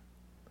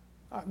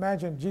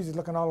 imagine Jesus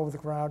looking all over the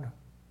crowd.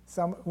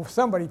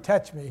 Somebody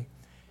touched me.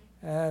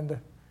 And,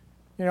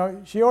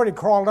 she already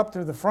crawled up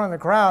to the front of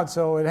the crowd,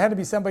 so it had to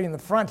be somebody in the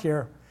front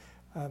here.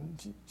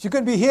 She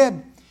couldn't be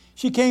hid.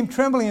 She came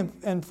trembling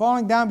and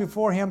falling down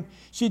before him.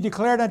 She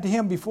declared unto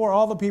him before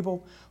all the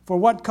people for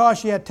what cause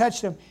she had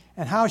touched him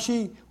and how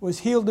she was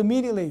healed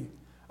immediately.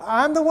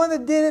 "I'm the one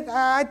that did it.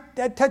 I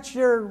touched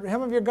the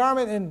hem of your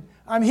garment and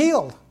I'm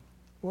healed."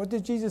 What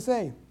did Jesus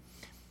say?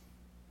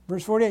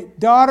 Verse 48,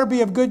 "Daughter,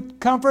 be of good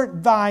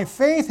comfort. Thy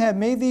faith hath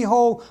made thee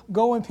whole.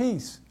 Go in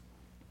peace."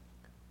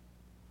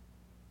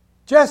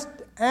 Just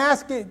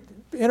ask it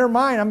in her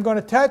mind, "I'm going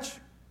to touch."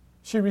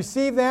 She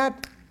received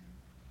that.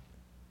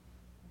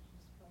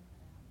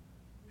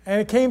 And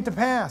it came to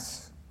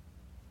pass.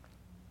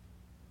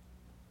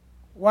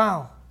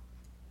 Wow.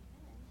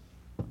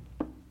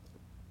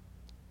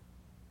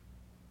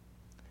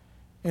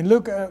 In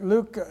Luke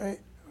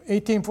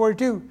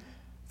 18:42,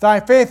 "Thy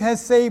faith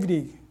has saved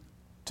thee,"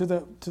 to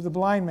the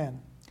blind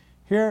man.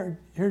 Here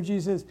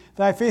Jesus says,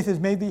 "Thy faith has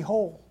made thee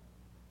whole."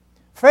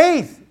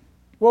 Faith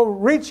will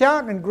reach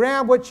out and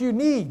grab what you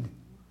need.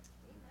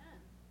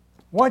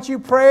 Once you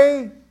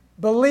pray,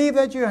 believe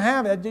that you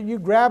have it, you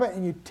grab it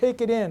and you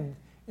take it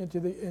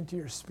into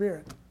your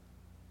spirit,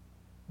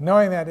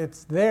 knowing that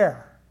it's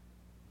there.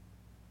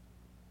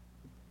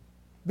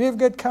 Be of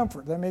good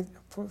comfort.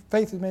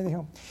 Faith has made thee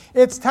whole.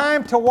 It's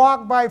time to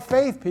walk by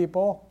faith,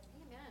 people.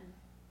 Amen.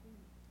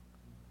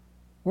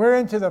 We're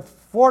into the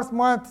 4th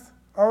month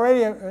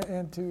already,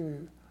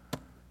 into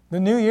the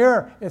new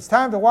year. It's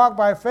time to walk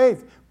by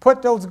faith.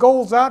 Put those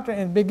goals out there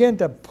and begin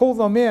to pull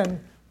them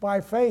in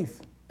by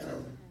faith.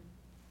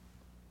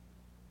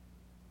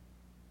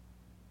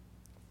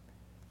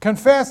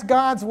 Confess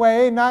God's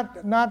way, not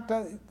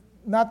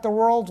the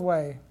world's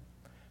way.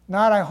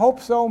 Not "I hope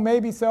so,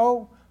 maybe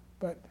so,"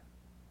 but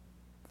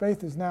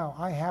faith is now.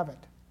 I have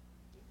it.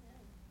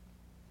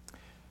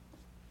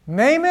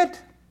 Name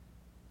it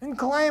and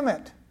claim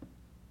it.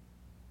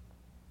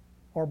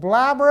 Or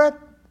blabber it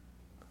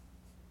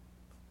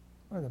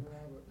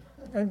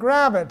and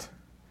grab it.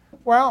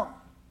 Well,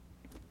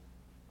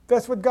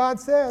 that's what God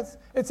says.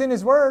 It's in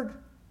His Word.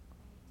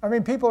 I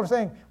mean, people are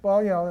saying,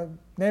 "Well,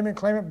 name it,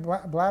 claim it,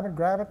 blab it,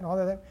 grab it, and all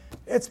that.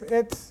 It's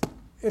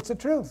the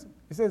truth.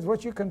 He says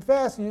what you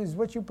confess is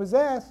what you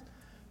possess,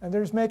 and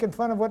they're just making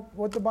fun of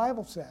what the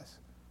Bible says.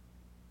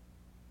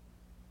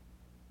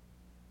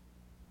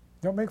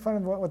 Don't make fun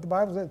of what the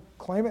Bible says.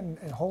 Claim it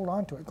and hold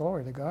on to it.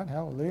 Glory to God.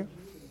 Hallelujah.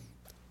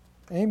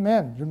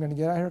 Amen. You're going to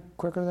get out here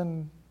quicker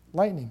than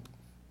lightning.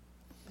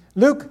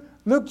 Luke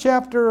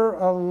chapter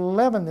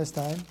 11 this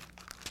time.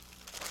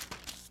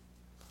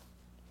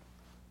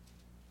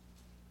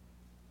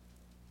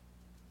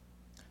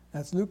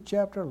 That's Luke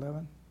chapter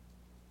 11.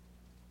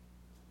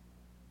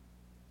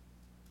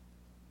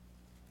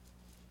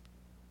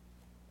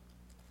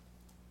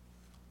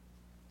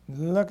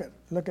 Look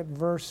at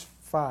verse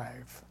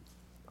 5.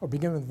 Or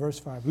begin with verse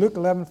 5. Luke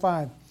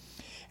 11:5.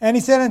 And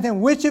he said unto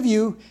him, which of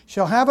you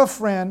shall have a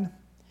friend,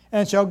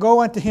 and shall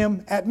go unto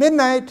him at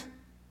midnight?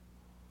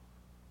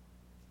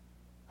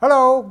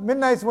 Hello,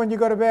 midnight's when you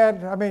go to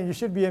bed. I mean, you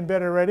should be in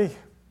bed already.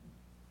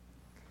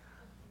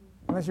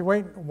 Unless you're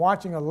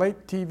watching a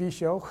late TV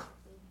show.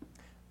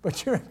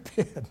 But you're in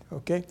bed,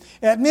 okay?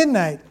 At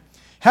midnight,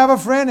 have a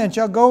friend, and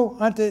shall go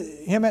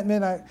unto him at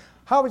midnight.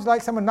 How would you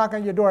like someone knocking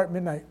on your door at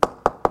midnight?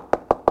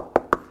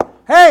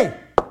 Hey!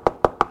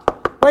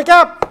 Wake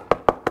up!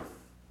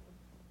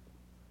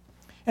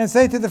 And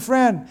say to the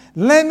friend,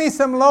 lend me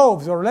some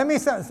loaves, or lend me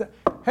some.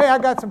 Hey, I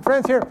got some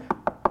friends here.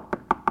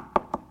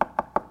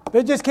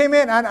 They just came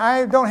in and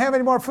I don't have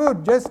any more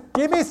food. Just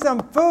give me some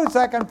food so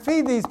I can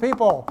feed these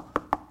people.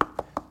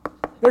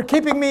 They're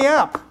keeping me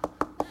up.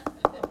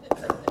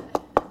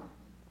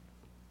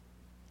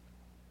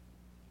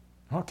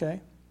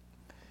 Okay.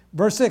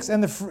 Verse 6,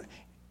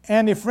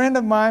 and a friend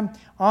of mine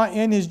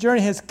in his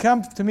journey has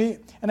come to me,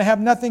 and I have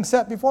nothing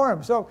set before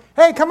him. So,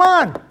 hey, come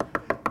on.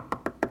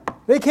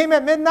 They came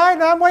at midnight,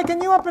 and I'm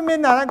waking you up at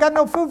midnight. I got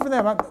no food for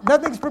them.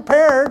 Nothing's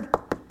prepared.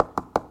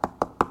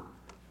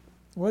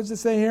 What does it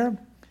say here?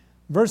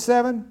 Verse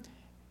 7,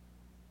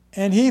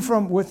 and he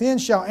from within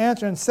shall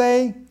answer and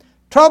say,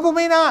 trouble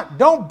me not.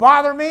 Don't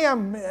bother me.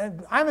 I'm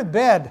in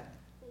bed.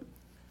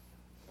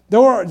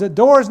 The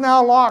door is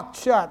now locked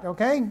shut,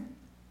 okay?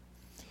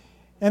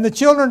 And the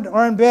children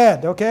are in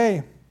bed,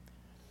 okay?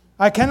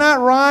 I cannot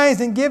rise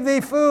and give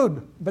thee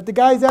food. But the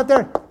guy's out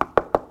there.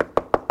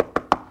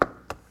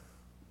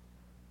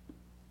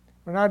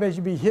 Well, nowadays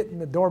you'd be hitting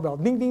the doorbell.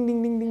 Ding, ding,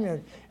 ding, ding,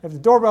 ding. If the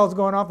doorbell's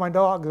going off, my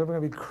dogs are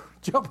going to be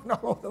jumping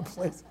all over the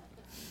place.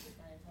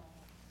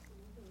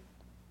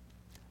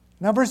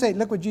 Now verse 8,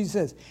 look what Jesus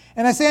says.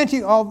 And I say unto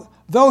you,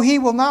 although he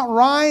will not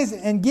rise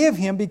and give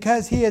him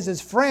because he is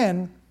his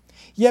friend,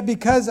 yet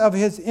because of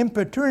his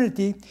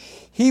importunity,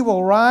 he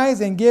will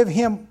rise and give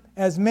him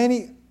as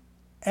many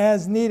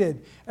as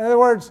needed. In other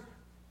words,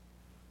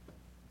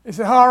 he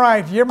said, all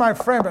right, you're my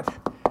friend, but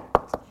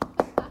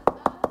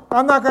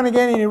I'm not going to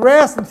get any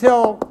rest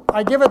until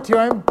I give it to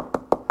him.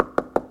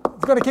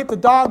 It's going to keep the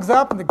dogs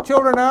up and the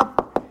children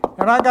up,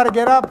 and I got to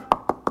get up.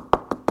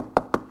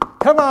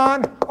 Come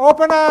on,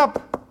 open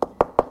up.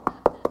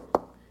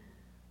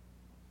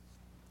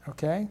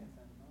 Okay?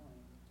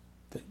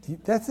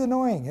 That's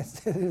annoying.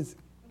 It is.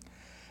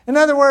 In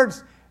other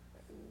words,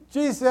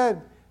 Jesus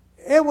said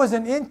it was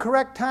an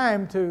incorrect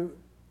time to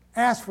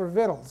ask for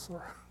victuals.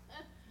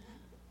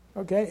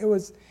 Okay? It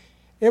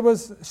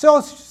was so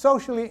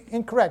socially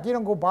incorrect. You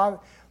don't go bother.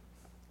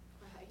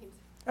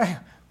 Right.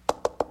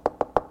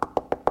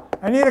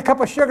 I need a cup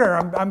of sugar.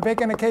 I'm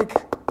baking a cake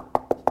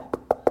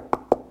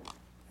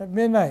at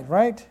midnight,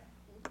 right?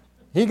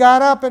 He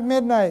got up at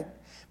midnight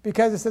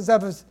because it says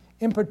of his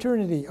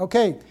importunity.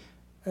 Okay,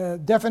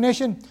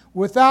 definition,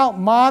 without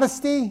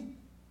modesty,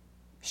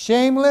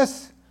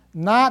 shameless,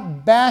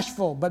 not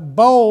bashful, but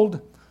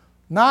bold,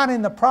 not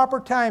in the proper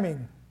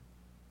timing.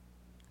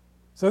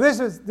 So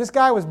this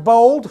guy was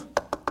bold.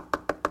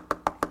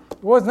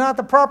 It was not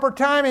the proper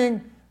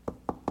timing,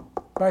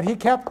 but he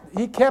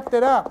kept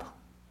it up.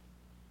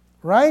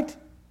 Right? That's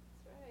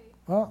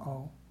right.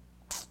 Uh-oh.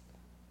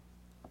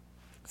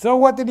 So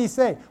what did he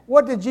say?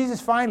 What did Jesus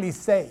finally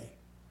say?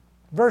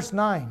 Verse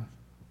 9.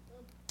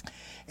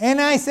 And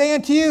I say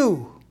unto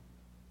you,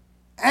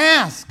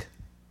 ask,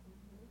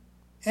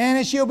 and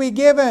it shall be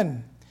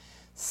given.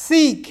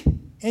 Seek,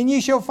 and ye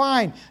shall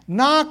find.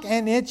 Knock,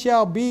 and it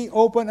shall be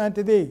open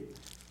unto thee.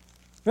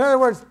 In other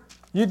words,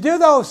 you do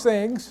those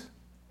things,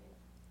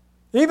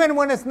 even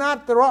when it's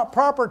not the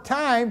proper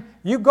time,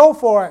 you go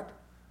for it.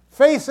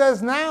 Faith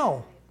says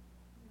now.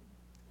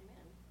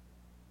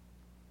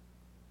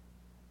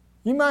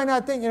 You might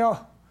not think,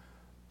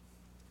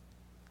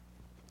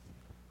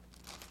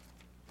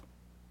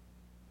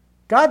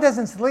 God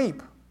doesn't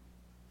sleep.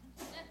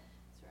 That's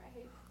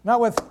right. Not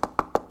with. That's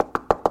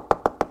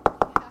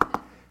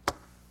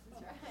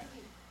right.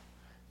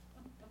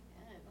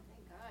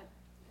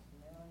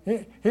 Thank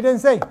God. He didn't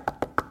say,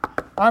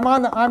 I'm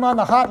on the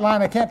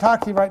hotline. I can't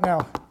talk to you right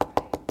now.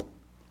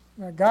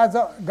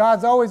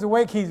 God's always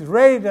awake. He's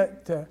ready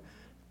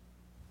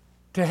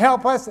to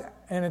help us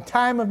in a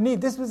time of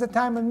need. This was a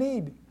time of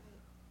need.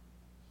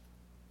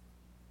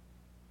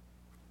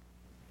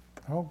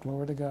 Oh,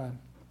 glory to God.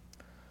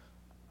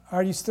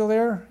 Are you still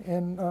there?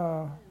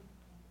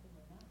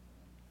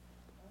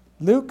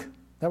 Luke?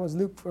 That was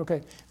Luke.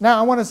 Okay. Now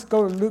I want us to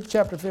go to Luke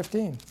chapter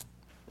 15.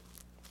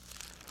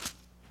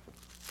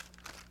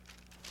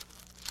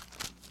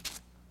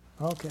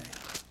 Okay.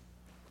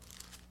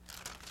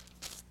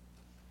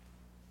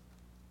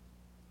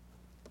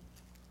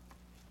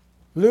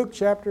 Luke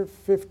chapter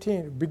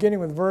 15, beginning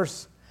with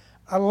verse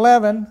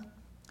 11.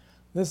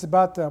 This is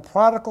about the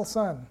prodigal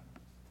son.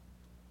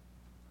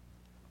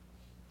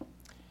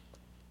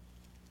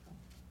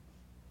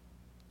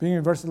 Beginning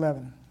with verse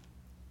 11.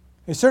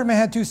 A certain man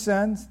had 2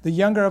 sons. The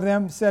younger of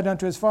them said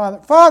unto his father,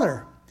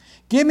 Father,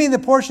 give me the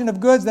portion of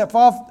goods that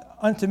fall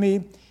unto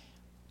me.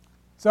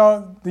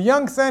 So the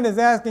young son is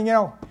asking,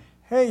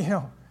 hey,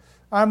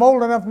 I'm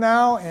old enough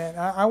now, and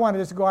I want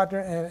to just go out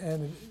there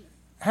and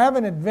have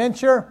an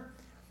adventure.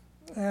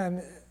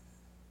 And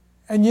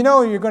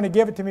you're going to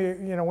give it to me,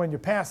 when you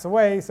pass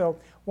away, so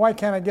why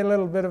can't I get a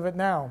little bit of it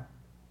now?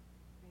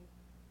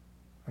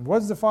 And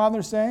what's the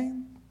father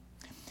saying?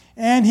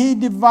 And he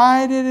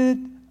divided it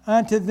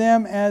unto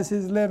them as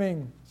his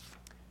living.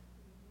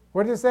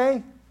 What did it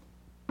say?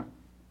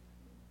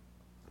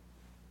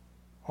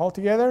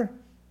 Altogether?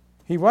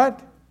 He what?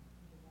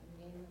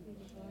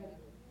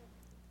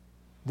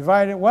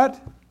 Divided what?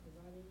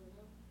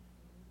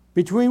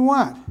 Between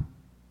what?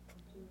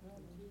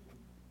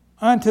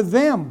 Unto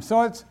them.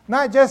 So it's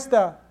not just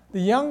the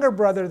younger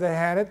brother that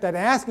had it, that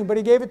asked him, but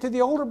he gave it to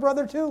the older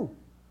brother too.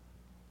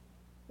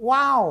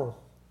 Wow.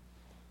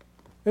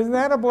 Isn't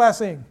that a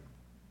blessing?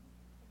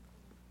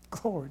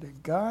 Glory to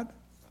God.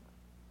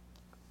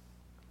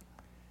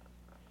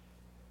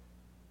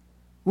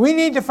 We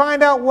need to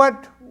find out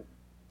what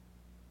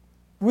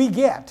we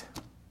get.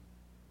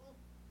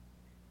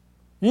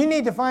 You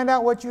need to find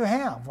out what you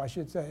have, I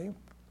should say.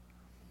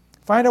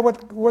 Find out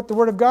what the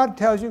Word of God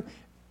tells you.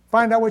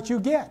 Find out what you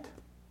get.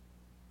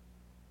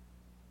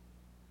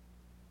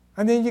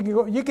 And then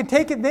you can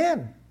take it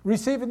then,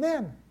 receive it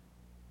then.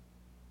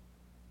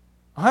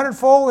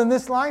 100-fold in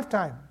this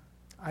lifetime.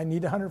 I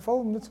need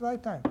 100-fold in this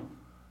lifetime.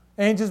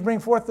 Angels bring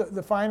forth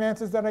the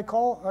finances that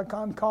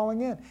I'm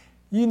calling in.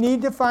 You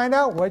need to find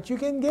out what you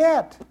can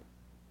get,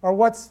 or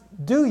what's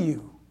due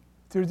you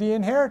through the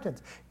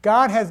inheritance.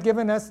 God has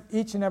given us,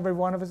 each and every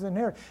one of us,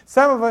 inheritance.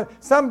 Some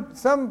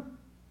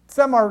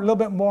are a little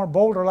bit more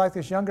bolder, like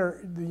the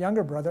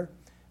younger brother.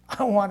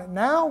 I want it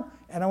now,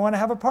 and I want to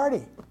have a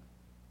party.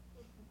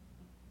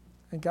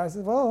 And God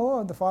says,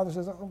 well, the father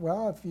says,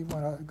 well, if you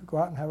want to go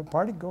out and have a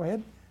party, go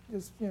ahead.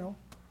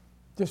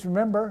 Just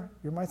remember,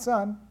 you're my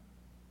son.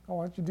 I don't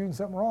want you doing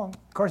something wrong.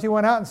 Of course, he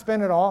went out and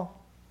spent it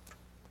all.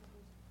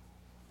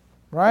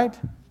 Right?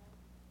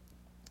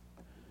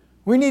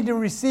 We need to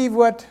receive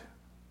what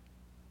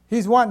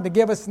he's wanting to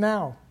give us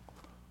now.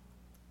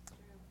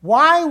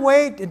 Why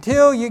wait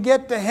until you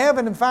get to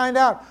heaven and find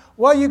out?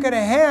 Well, you could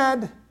have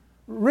had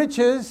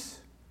riches,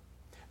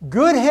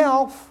 good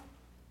health,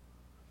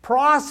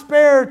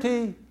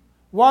 prosperity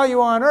while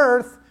you're on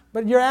earth,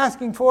 but you're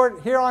asking for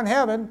it here on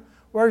heaven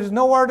where there's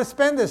nowhere to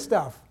spend this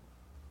stuff.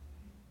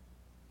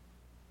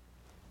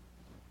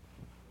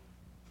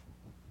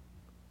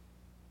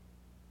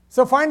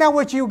 So find out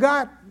what you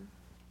got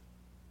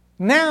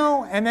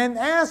now and then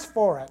ask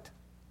for it.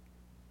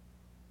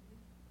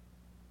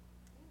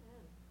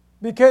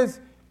 Because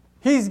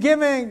he's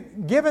given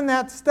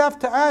that stuff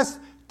to us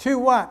to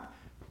what?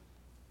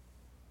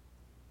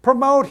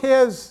 Promote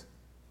his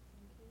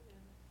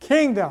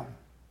kingdom.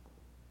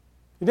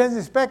 He doesn't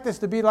expect us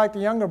to be like the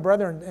younger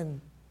brother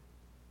and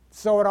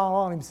sow it all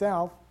on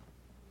himself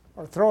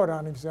or throw it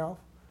on himself.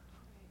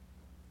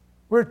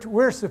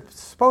 We're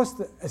supposed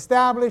to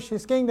establish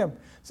his kingdom.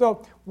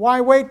 So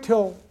why wait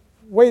till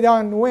way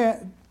down the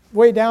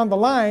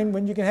line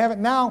when you can have it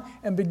now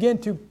and begin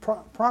to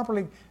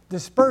properly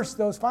disperse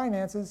those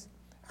finances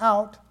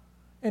out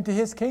into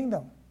his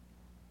kingdom?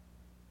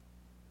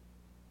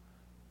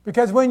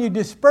 Because when you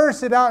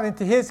disperse it out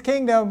into his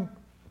kingdom,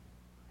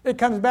 it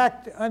comes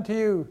back unto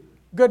you,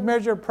 good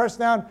measure, pressed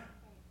down,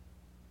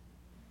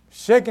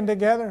 shaken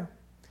together,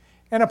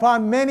 and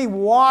upon many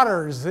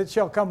waters it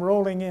shall come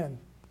rolling in.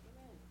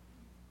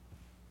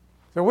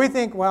 So we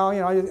think, well,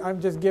 I'm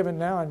just giving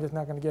now, I'm just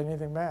not going to get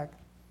anything back.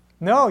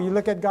 No, you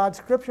look at God's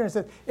scripture and it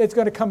says it's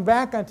going to come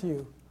back unto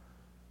you.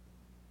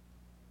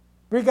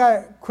 We got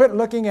to quit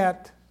looking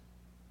at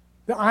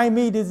the I,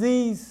 me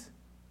disease.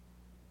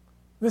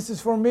 This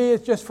is for me,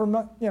 it's just for,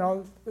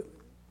 the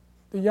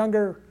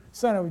younger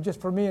son, it was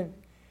just for me.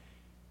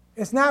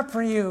 It's not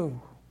for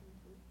you.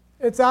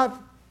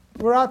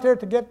 We're out there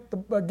to give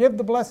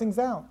the blessings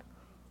out.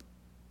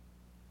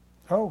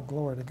 Oh,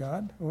 glory to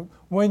God.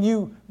 When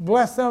you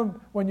bless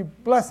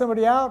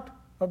somebody out,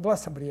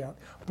 bless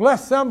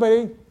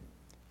somebody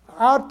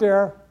out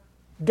there,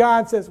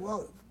 God says,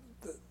 well,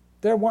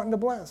 they're wanting to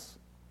bless.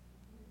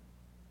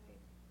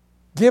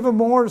 Give them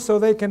more so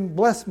they can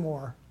bless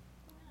more.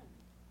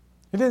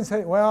 He didn't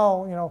say,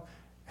 well,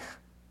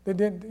 they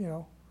didn't,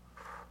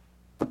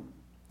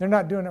 they're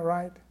not doing it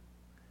right.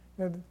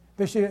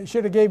 They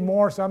should have gave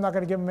more, so I'm not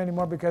going to give them any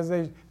more because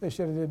they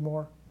should have did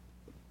more.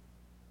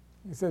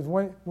 He says,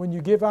 when you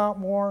give out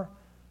more,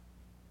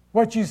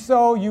 What you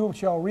sow, you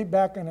shall reap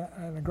back in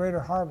a greater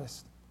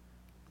harvest.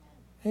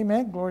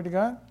 Amen. Glory to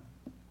God.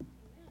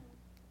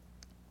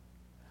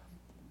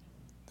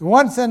 The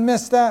one son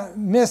missed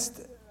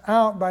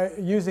out by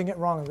using it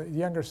wrongly, the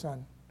younger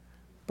son.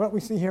 But we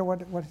see here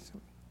what's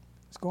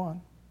going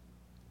on.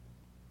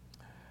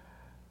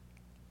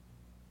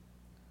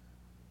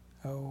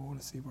 Oh,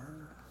 let's see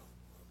where.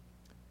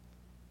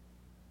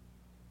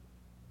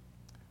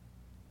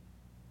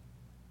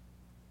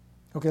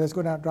 Okay, let's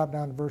drop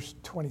down to verse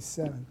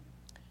 27.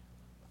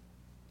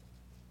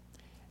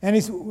 And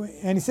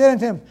he said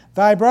unto him,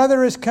 Thy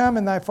brother is come,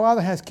 and thy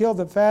father has killed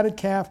the fatted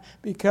calf,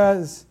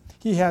 because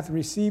he hath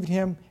received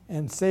him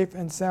and safe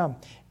and sound.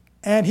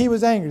 And he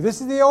was angry.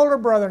 This is the older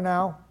brother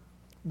now.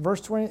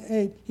 Verse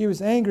 28, he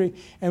was angry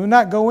and would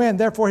not go in.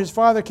 Therefore his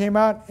father came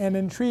out and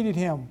entreated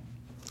him.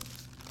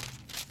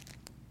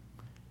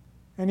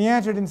 And he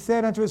answered and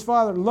said unto his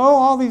father, Lo,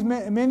 all these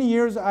many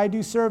years I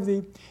do serve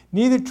thee,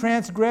 neither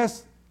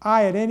transgress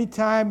I at any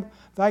time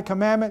thy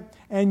commandment,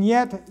 and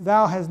yet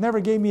thou hast never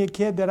gave me a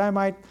kid that I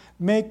might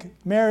make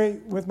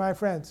merry with my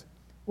friends.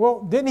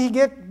 Well, didn't he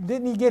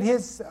get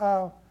his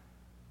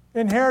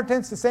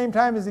inheritance the same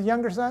time as the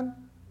younger son?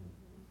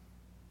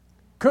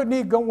 Couldn't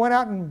he went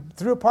out and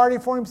threw a party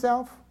for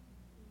himself?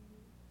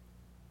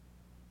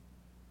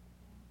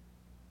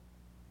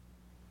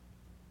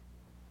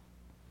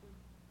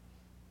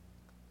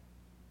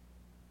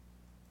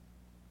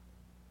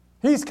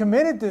 He's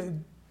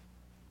committed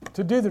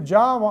to do the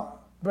job,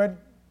 but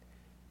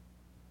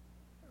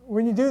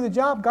when you do the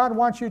job, God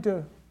wants you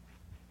to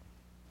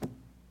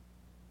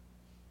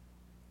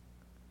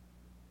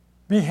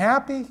be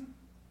happy,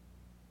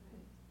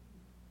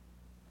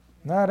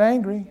 not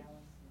angry.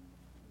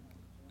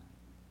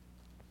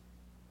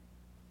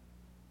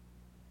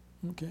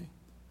 Okay.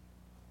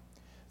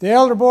 The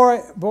elder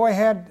boy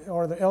had,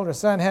 or the elder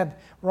son had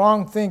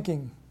wrong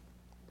thinking.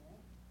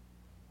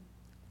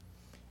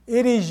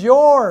 It is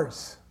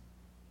yours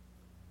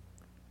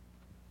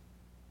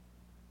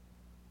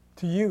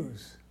to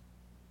use.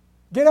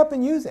 Get up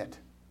and use it.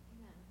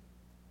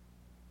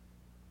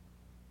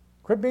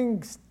 Quit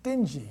being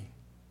stingy.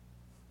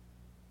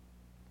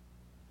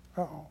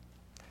 Uh-oh.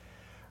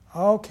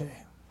 Okay.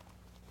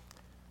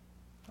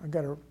 I've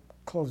got to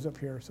close up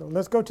here. So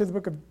let's go to the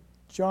book of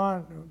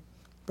John,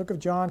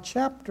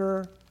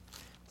 chapter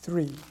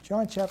 3.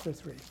 John chapter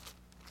 3.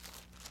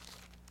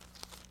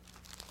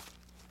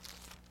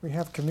 We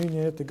have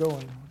communion yet to go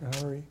in a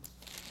hurry.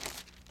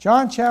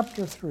 John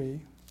chapter 3.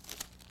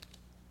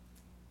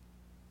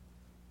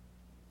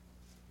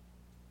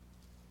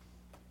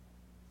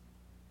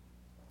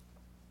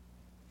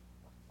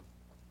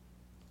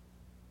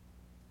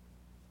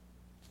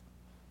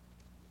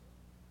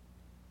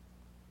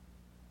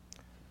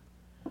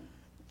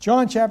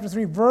 John chapter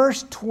 3,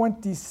 verse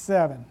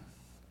 27.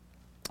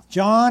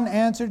 John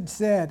answered and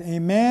said, A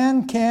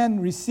man can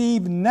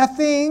receive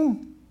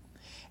nothing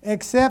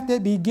except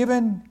it be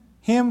given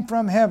him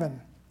from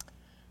heaven.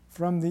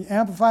 From the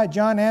Amplified,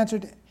 John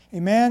answered, A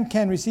man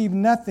can receive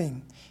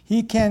nothing.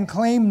 He can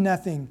claim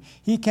nothing.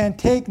 He can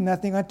take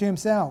nothing unto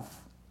himself.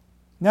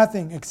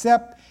 Nothing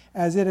except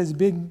as it has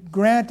been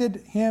granted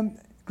him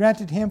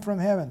from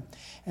heaven.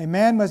 A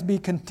man must be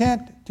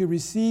content to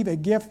receive a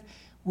gift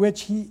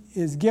which he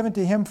is given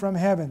to him from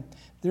heaven.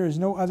 There is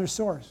no other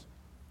source.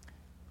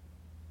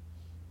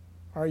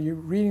 Are you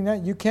reading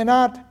that? You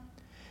cannot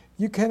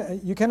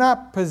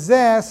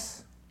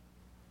possess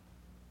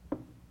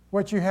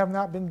what you have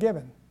not been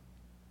given.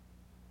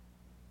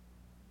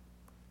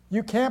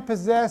 You can't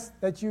possess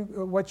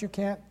what you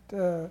can't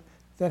that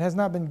has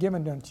not been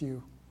given unto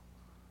you.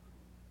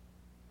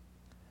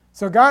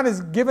 So God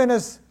has given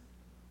us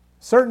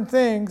certain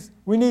things.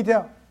 We need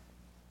to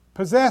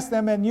possess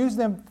them and use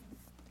them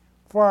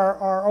for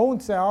our own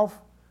self,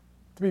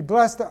 to be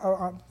blessed,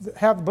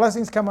 have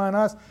blessings come on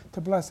us to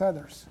bless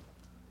others.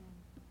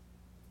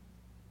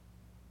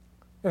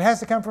 It has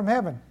to come from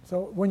heaven.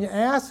 So when you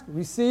ask,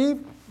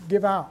 receive,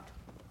 give out.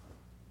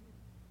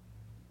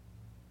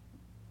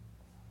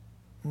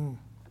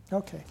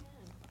 Okay.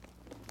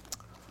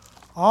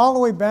 All the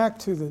way back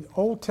to the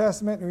Old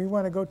Testament, and we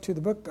want to go to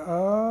the book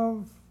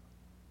of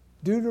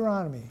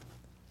Deuteronomy.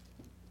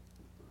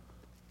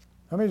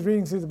 How many is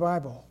reading through the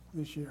Bible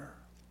this year?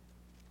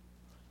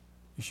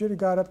 You should have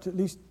got up to at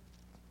least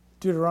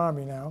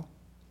Deuteronomy now.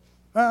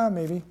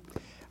 Maybe.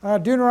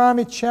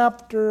 Deuteronomy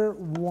chapter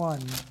 1.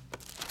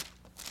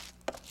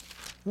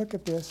 Look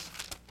at this.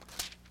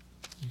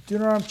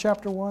 Deuteronomy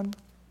chapter 1.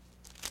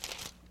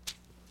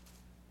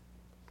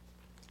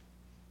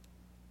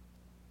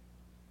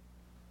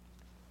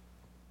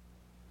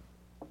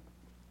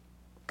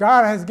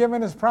 God has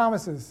given us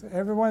promises.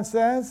 Everyone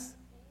says?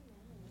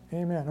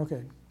 Amen.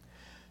 Okay.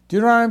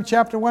 Deuteronomy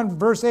chapter 1,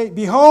 verse 8.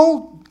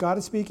 Behold, God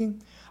is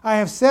speaking, I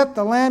have set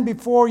the land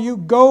before you.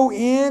 Go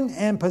in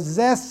and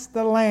possess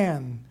the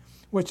land,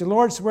 which the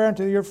Lord sware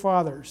unto your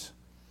fathers.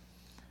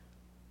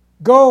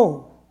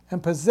 Go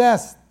and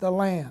possess the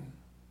land.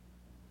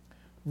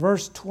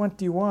 Verse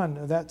 21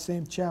 of that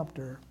same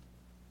chapter.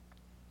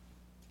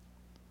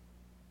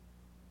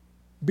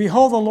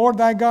 Behold, the Lord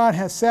thy God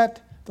hath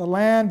set the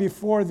land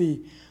before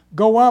thee.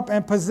 Go up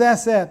and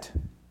possess it,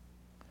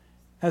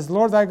 as the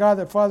Lord thy God,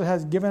 thy Father,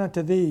 has given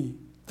unto thee.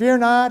 Fear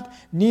not,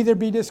 neither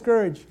be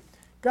discouraged.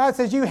 God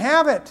says, you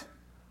have it.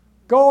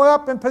 Go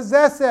up and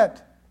possess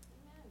it.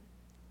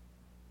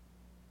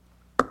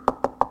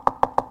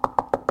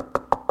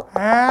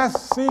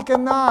 Ask, seek,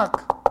 and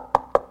knock.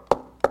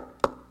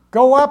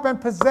 Go up and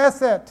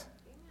possess it.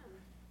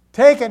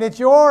 Take it. It's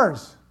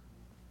yours.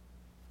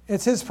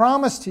 It's His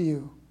promise to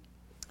you.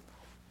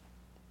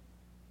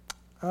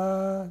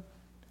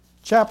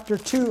 Chapter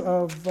 2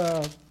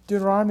 of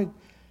Deuteronomy,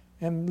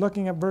 and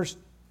looking at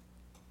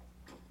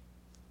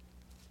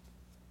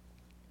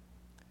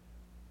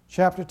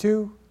chapter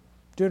 2,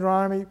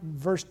 Deuteronomy,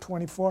 verse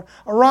 24.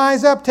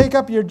 Arise up, take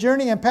up your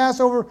journey, and pass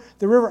over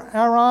the river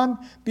Arnon.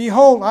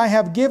 Behold, I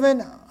have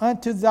given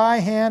unto thy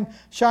hand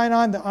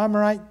Sihon the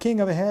Amorite,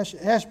 king of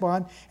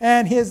Heshbon,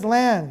 and his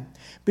land.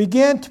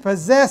 Begin to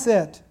possess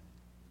it,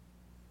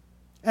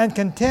 and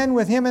contend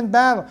with him in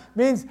battle.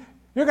 Means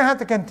you're going to have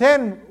to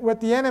contend with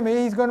the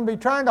enemy. He's going to be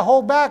trying to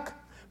hold back.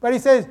 But he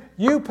says,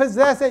 you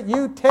possess it,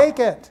 you take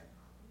it.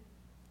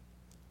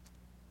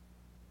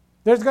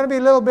 There's going to be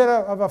a little bit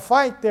of a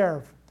fight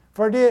there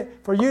for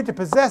you to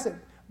possess it.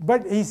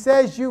 But he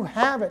says you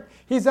have it.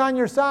 He's on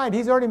your side.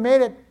 He's already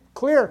made it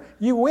clear.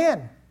 You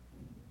win.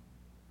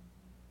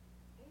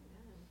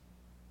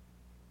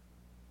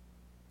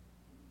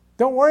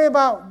 Don't worry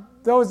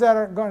about those that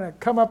are going to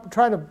come up and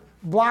try to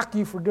block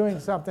you for doing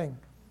something.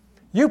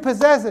 You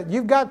possess it.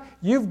 You've got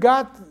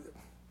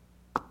the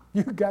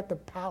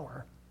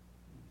power.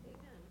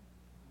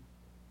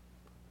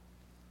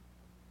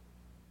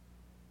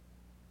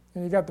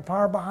 And you got the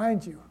power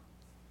behind you.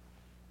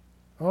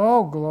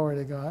 Oh, glory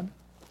to God.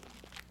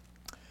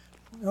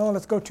 Oh,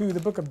 let's go to the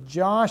book of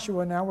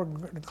Joshua now. We're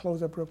going to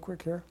close up real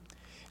quick here.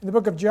 In the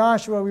book of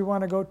Joshua, we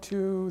want to go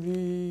to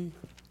the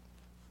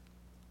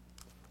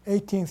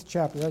 18th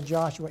chapter. That's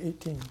Joshua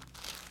 18.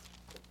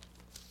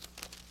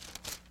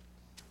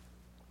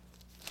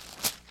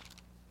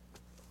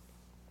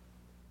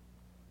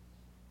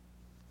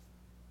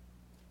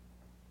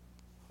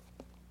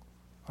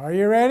 Are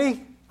you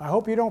ready? I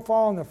hope you don't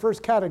fall in the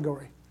first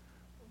category.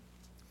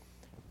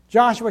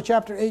 Joshua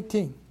chapter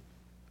 18.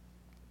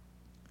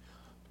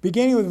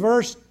 Beginning with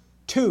verse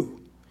 2.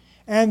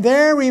 And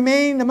there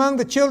remained among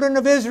the children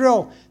of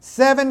Israel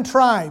 7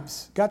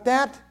 tribes. Got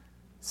that?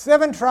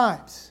 7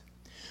 tribes.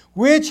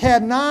 Which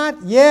had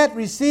not yet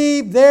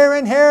received their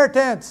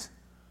inheritance.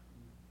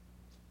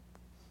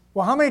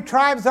 Well, how many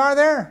tribes are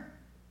there?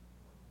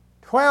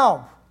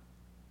 12.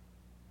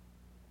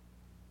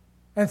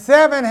 And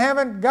 7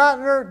 haven't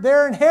gotten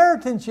their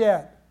inheritance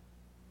yet.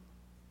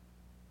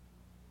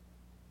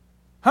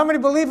 How many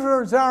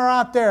believers are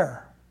out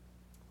there?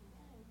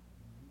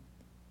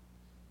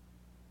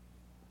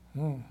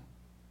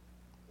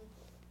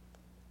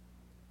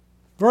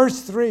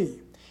 Verse 3.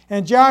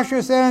 And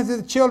Joshua said unto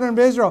the children of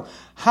Israel,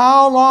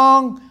 how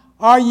long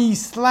are ye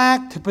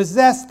slack to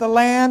possess the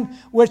land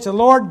which the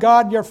Lord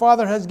God your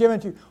Father has given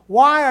to you?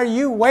 Why are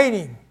you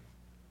waiting?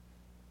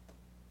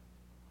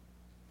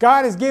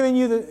 God is giving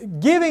you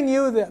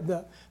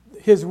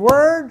His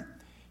Word,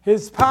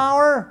 His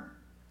power,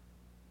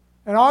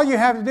 and all you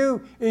have to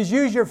do is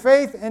use your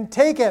faith and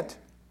take it.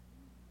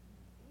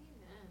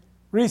 Amen.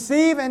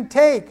 Receive and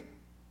take.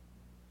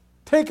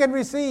 Take and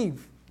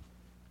receive.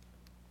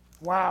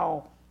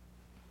 Wow.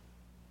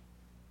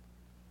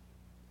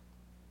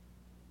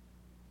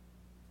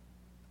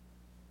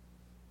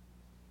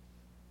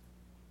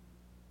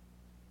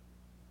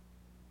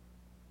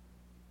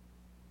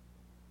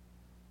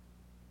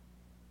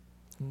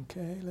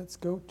 Okay, let's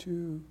go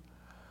to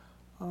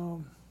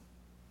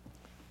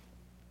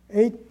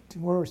 8.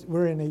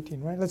 We're in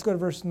 18, right? Let's go to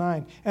verse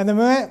 9. And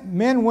the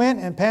men went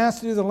and passed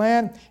through the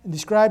land and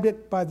described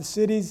it by the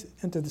cities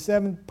into the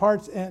 7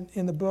 parts and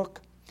in the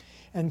book,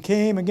 and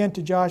came again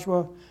to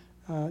Joshua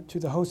to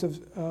the host of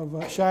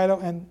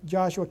Shiloh, and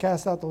Joshua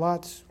cast out the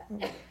lots.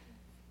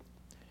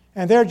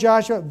 And there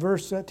Joshua,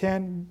 verse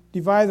 10,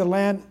 divided the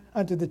land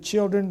unto the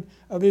children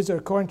of Israel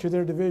according to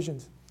their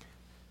divisions.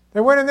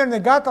 They went in there and they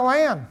got the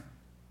land.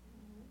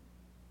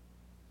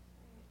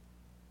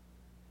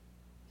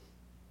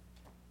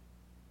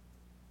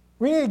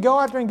 We need to go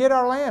out there and get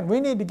our land.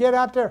 We need to get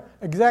out there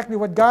exactly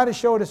what God has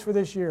showed us for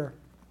this year.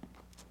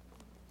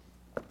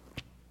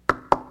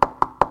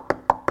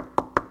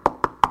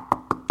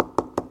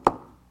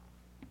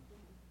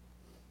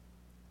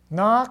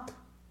 Knock,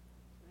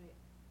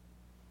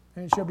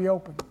 and it shall be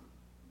open.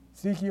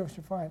 Seek, you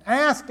shall find.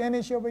 Ask, and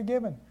it shall be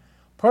given.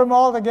 Put them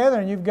all together,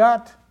 and you've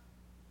got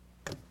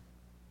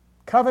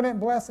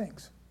covenant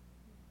blessings.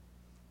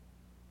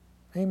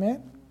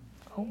 Amen?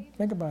 Oh,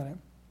 think about it.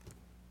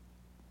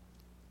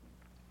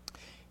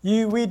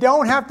 We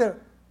don't have to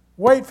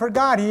wait for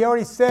God. He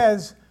already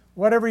says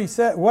whatever He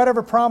said,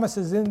 whatever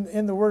promises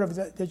in the Word of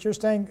that you're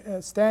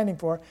standing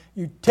for.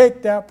 You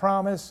take that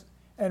promise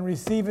and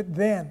receive it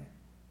then.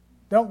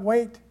 Don't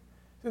wait.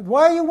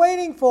 Why are you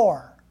waiting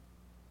for?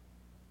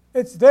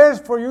 It's theirs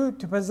for you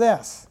to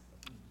possess.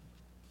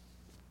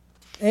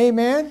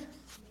 Amen?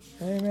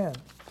 Amen.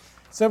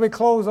 So we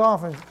close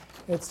off, and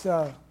it's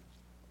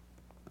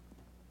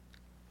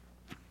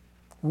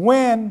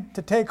When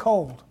to Take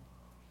Hold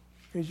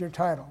is your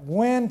title.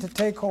 When to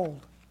Take Hold.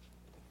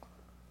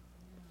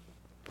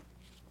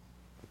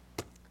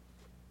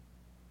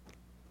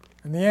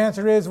 And the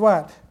answer is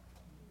what?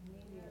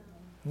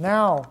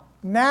 Now.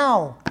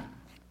 Now.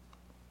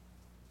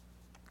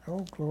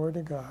 Oh, glory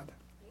to God.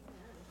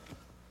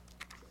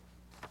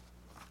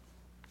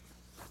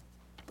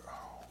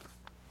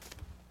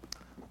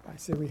 I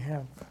say we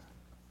have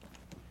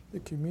the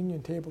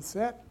communion table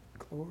set.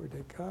 Glory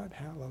to God.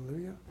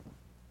 Hallelujah.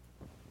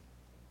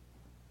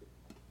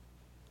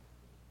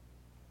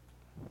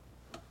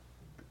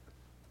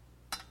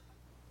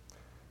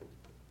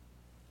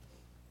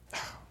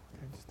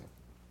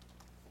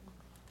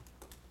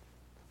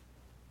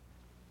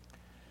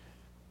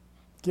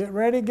 Get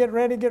ready, get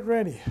ready, get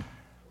ready.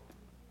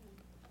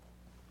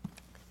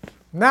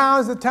 Now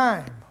is the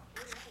time.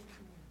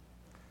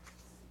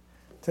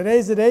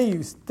 Today's the day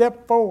you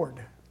step forward,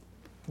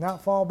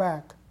 not fall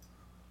back.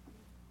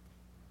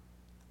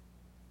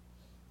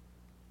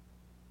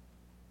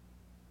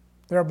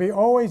 There'll be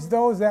always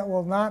those that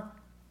will not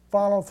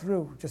follow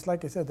through. Just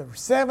like I said, there were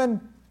 7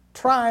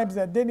 tribes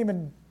that didn't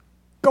even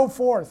go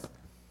forth.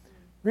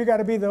 We got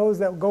to be those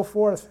that go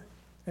forth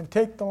and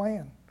take the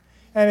land.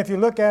 And if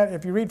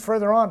you read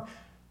further on,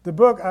 the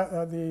book,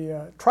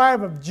 the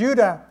tribe of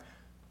Judah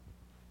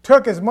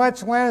took as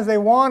much land as they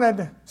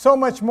wanted, so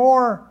much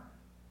more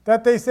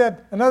that they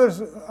said,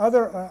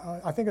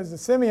 I think it was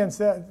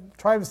the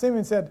tribe of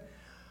Simeon said,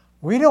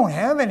 we don't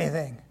have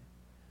anything.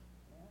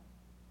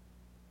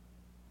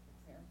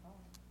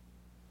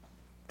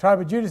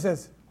 Tribe of Judah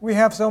says, we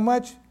have so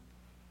much,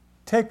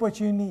 take what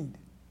you need.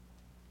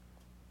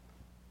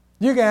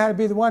 You got to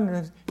be the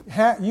one,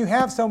 you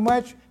have so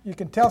much, you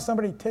can tell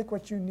somebody, take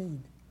what you need.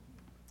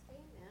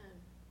 Amen.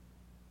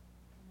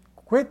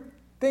 Quit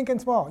thinking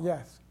small,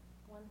 yes.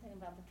 One thing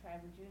about the tribe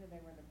of Judah, they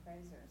were the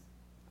praisers.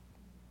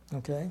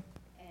 Okay.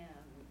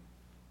 And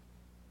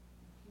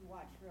if you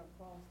watch real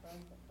close,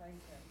 those that praise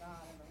their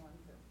God are the ones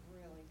that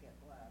really get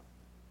blessed.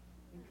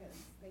 Because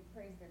they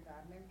praise their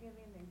God. And they're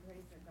giving, they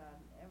praise their God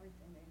in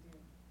everything they do.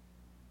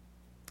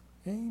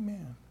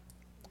 Amen.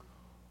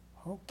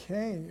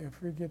 Okay, if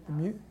we get the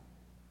music,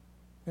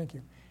 thank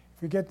you.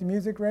 If we get the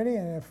music ready,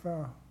 and if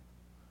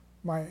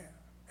my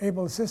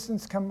able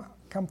assistants come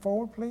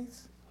forward,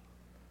 please.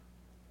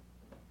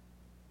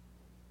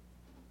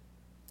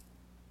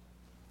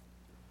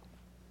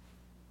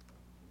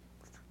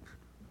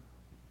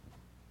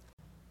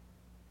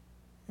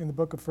 In the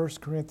book of 1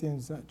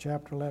 Corinthians,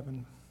 chapter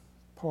 11,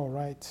 Paul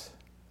writes,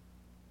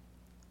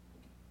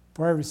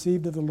 "For I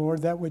received of the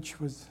Lord that which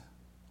was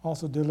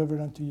also delivered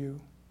unto you,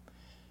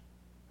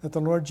 that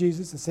the Lord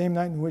Jesus, the same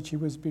night in which he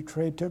was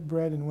betrayed, took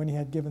bread, and when he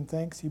had given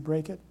thanks, he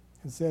brake it,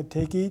 and said,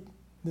 Take, eat,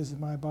 this is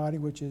my body,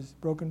 which is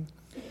broken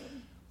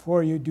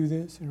for you. Do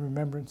this in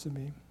remembrance of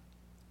me.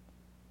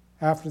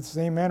 After the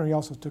same manner, he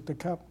also took the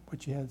cup,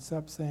 which he had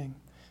supped, saying,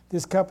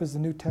 This cup is the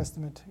New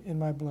Testament in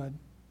my blood.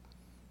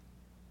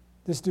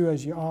 This do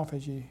as ye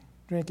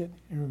drink it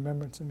in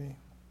remembrance of me."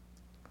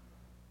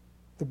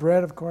 The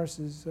bread, of course,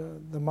 is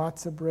the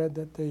matzah bread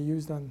that they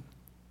used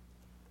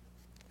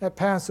at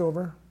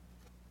Passover.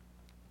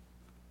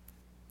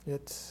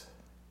 It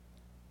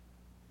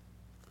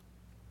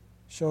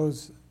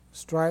shows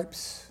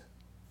stripes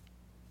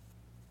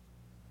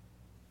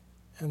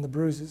and the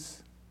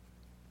bruises,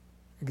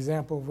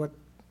 example of what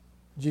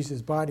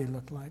Jesus' body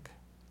looked like.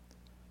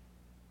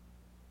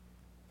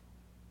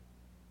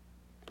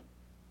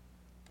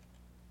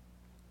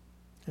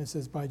 And it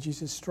says, by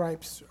Jesus'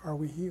 stripes are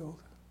we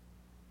healed.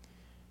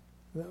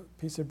 The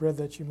piece of bread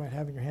that you might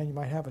have in your hand, you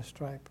might have a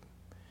stripe.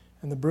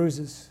 And the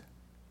bruises,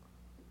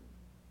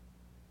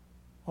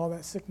 all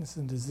that sickness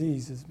and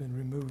disease has been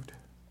removed.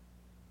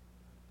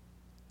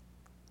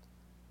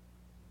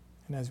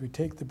 And as we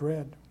take the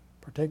bread,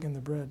 partake in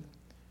the bread,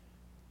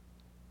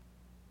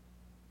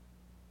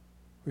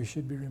 we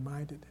should be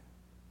reminded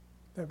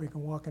that we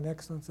can walk in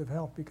excellence of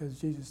health because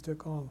Jesus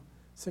took all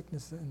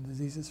sickness and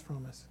diseases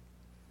from us.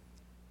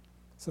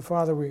 So,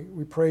 Father,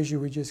 we praise you.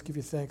 We just give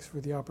you thanks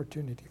for the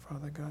opportunity,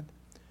 Father God,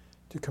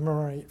 to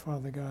commemorate,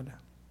 Father God,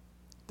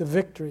 the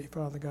victory,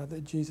 Father God,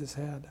 that Jesus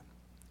had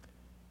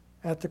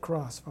at the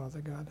cross,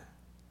 Father God,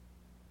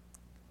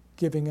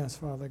 giving us,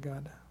 Father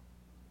God,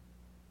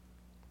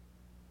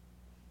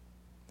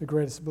 the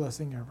greatest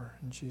blessing ever.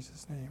 In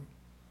Jesus' name.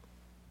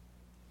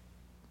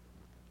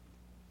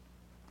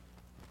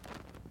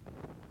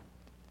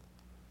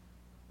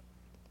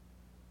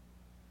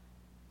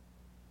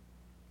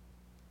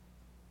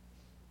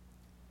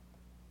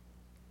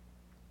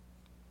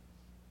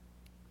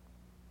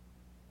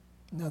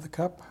 Another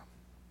cup.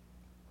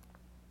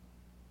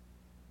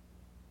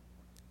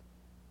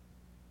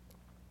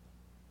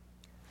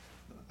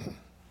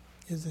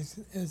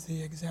 Is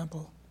the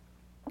example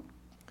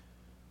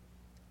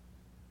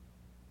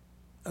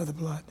of the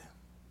blood.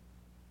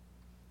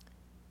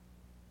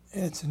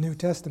 And it's a New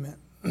Testament.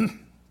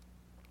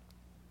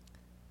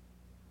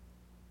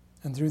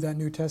 And through that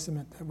New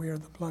Testament that we are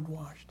the blood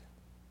washed.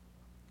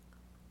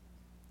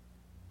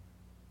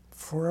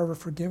 Forever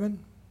forgiven.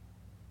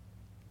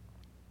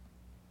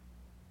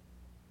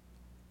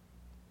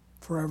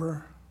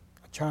 Forever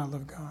a child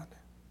of God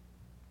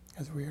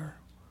as we are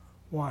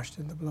washed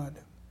in the blood.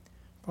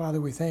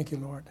 Father, we thank you,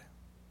 Lord,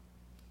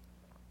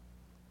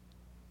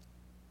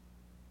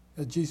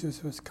 that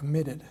Jesus was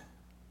committed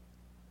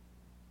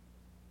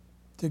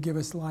to give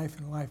us life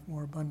and life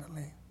more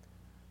abundantly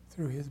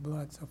through his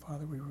blood. So,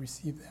 Father, we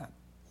receive that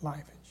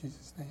life in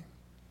Jesus' name.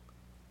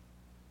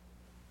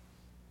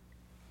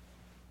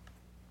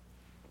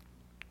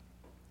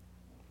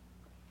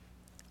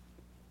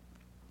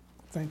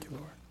 Thank you,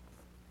 Lord.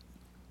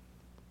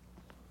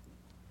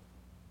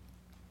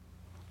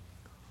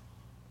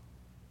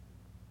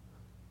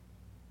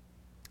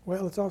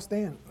 Well, let's all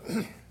stand.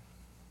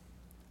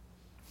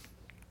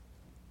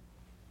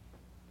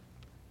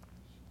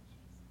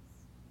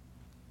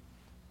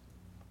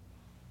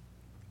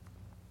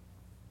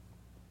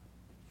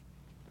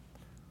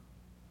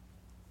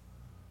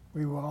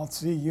 We will all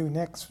see you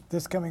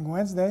this coming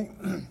Wednesday,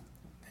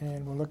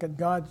 and we'll look at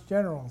God's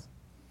generals.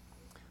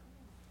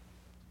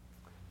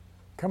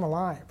 Come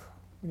alive.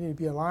 We need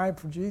to be alive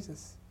for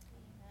Jesus.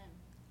 Amen.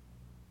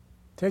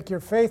 Take your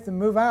faith and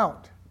move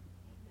out.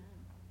 Amen.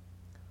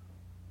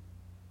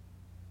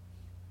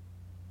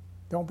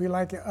 Don't be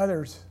like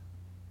others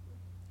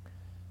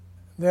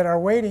that are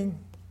waiting.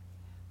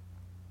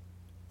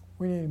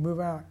 We need to move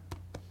out.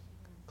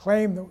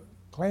 Claim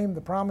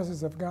the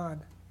promises of God.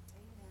 Amen.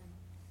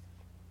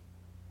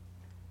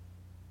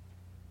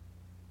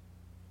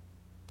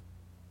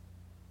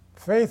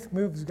 Faith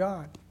moves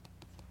God. Amen.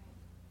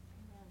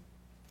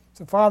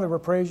 So, Father, we're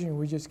praising you.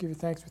 We just give you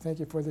thanks. We thank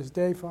you for this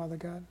day, Father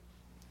God.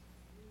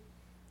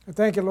 I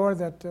thank you, Lord,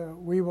 that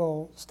we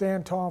will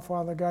stand tall,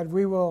 Father God.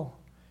 We will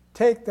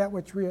take that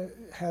which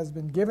has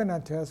been given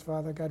unto us,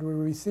 Father God. We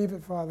receive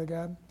it, Father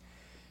God.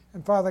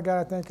 And, Father God,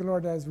 I thank you,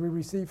 Lord, as we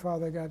receive,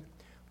 Father God,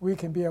 we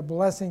can be a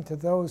blessing to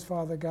those,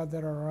 Father God,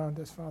 that are around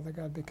us, Father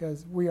God,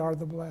 because we are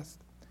the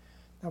blessed.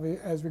 Now,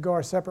 as we go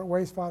our separate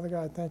ways, Father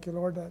God, I thank you,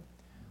 Lord, that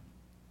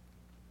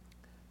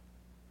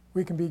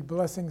we can be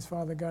blessings,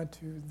 Father God,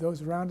 to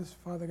those around us,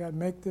 Father God.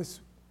 Make this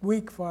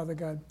week, Father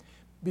God,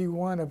 be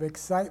one of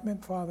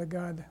excitement, Father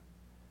God,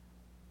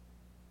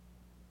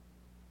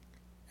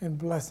 and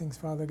blessings,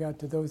 Father God,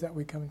 to those that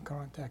we come in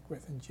contact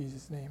with. In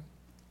Jesus' name,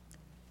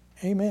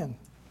 amen.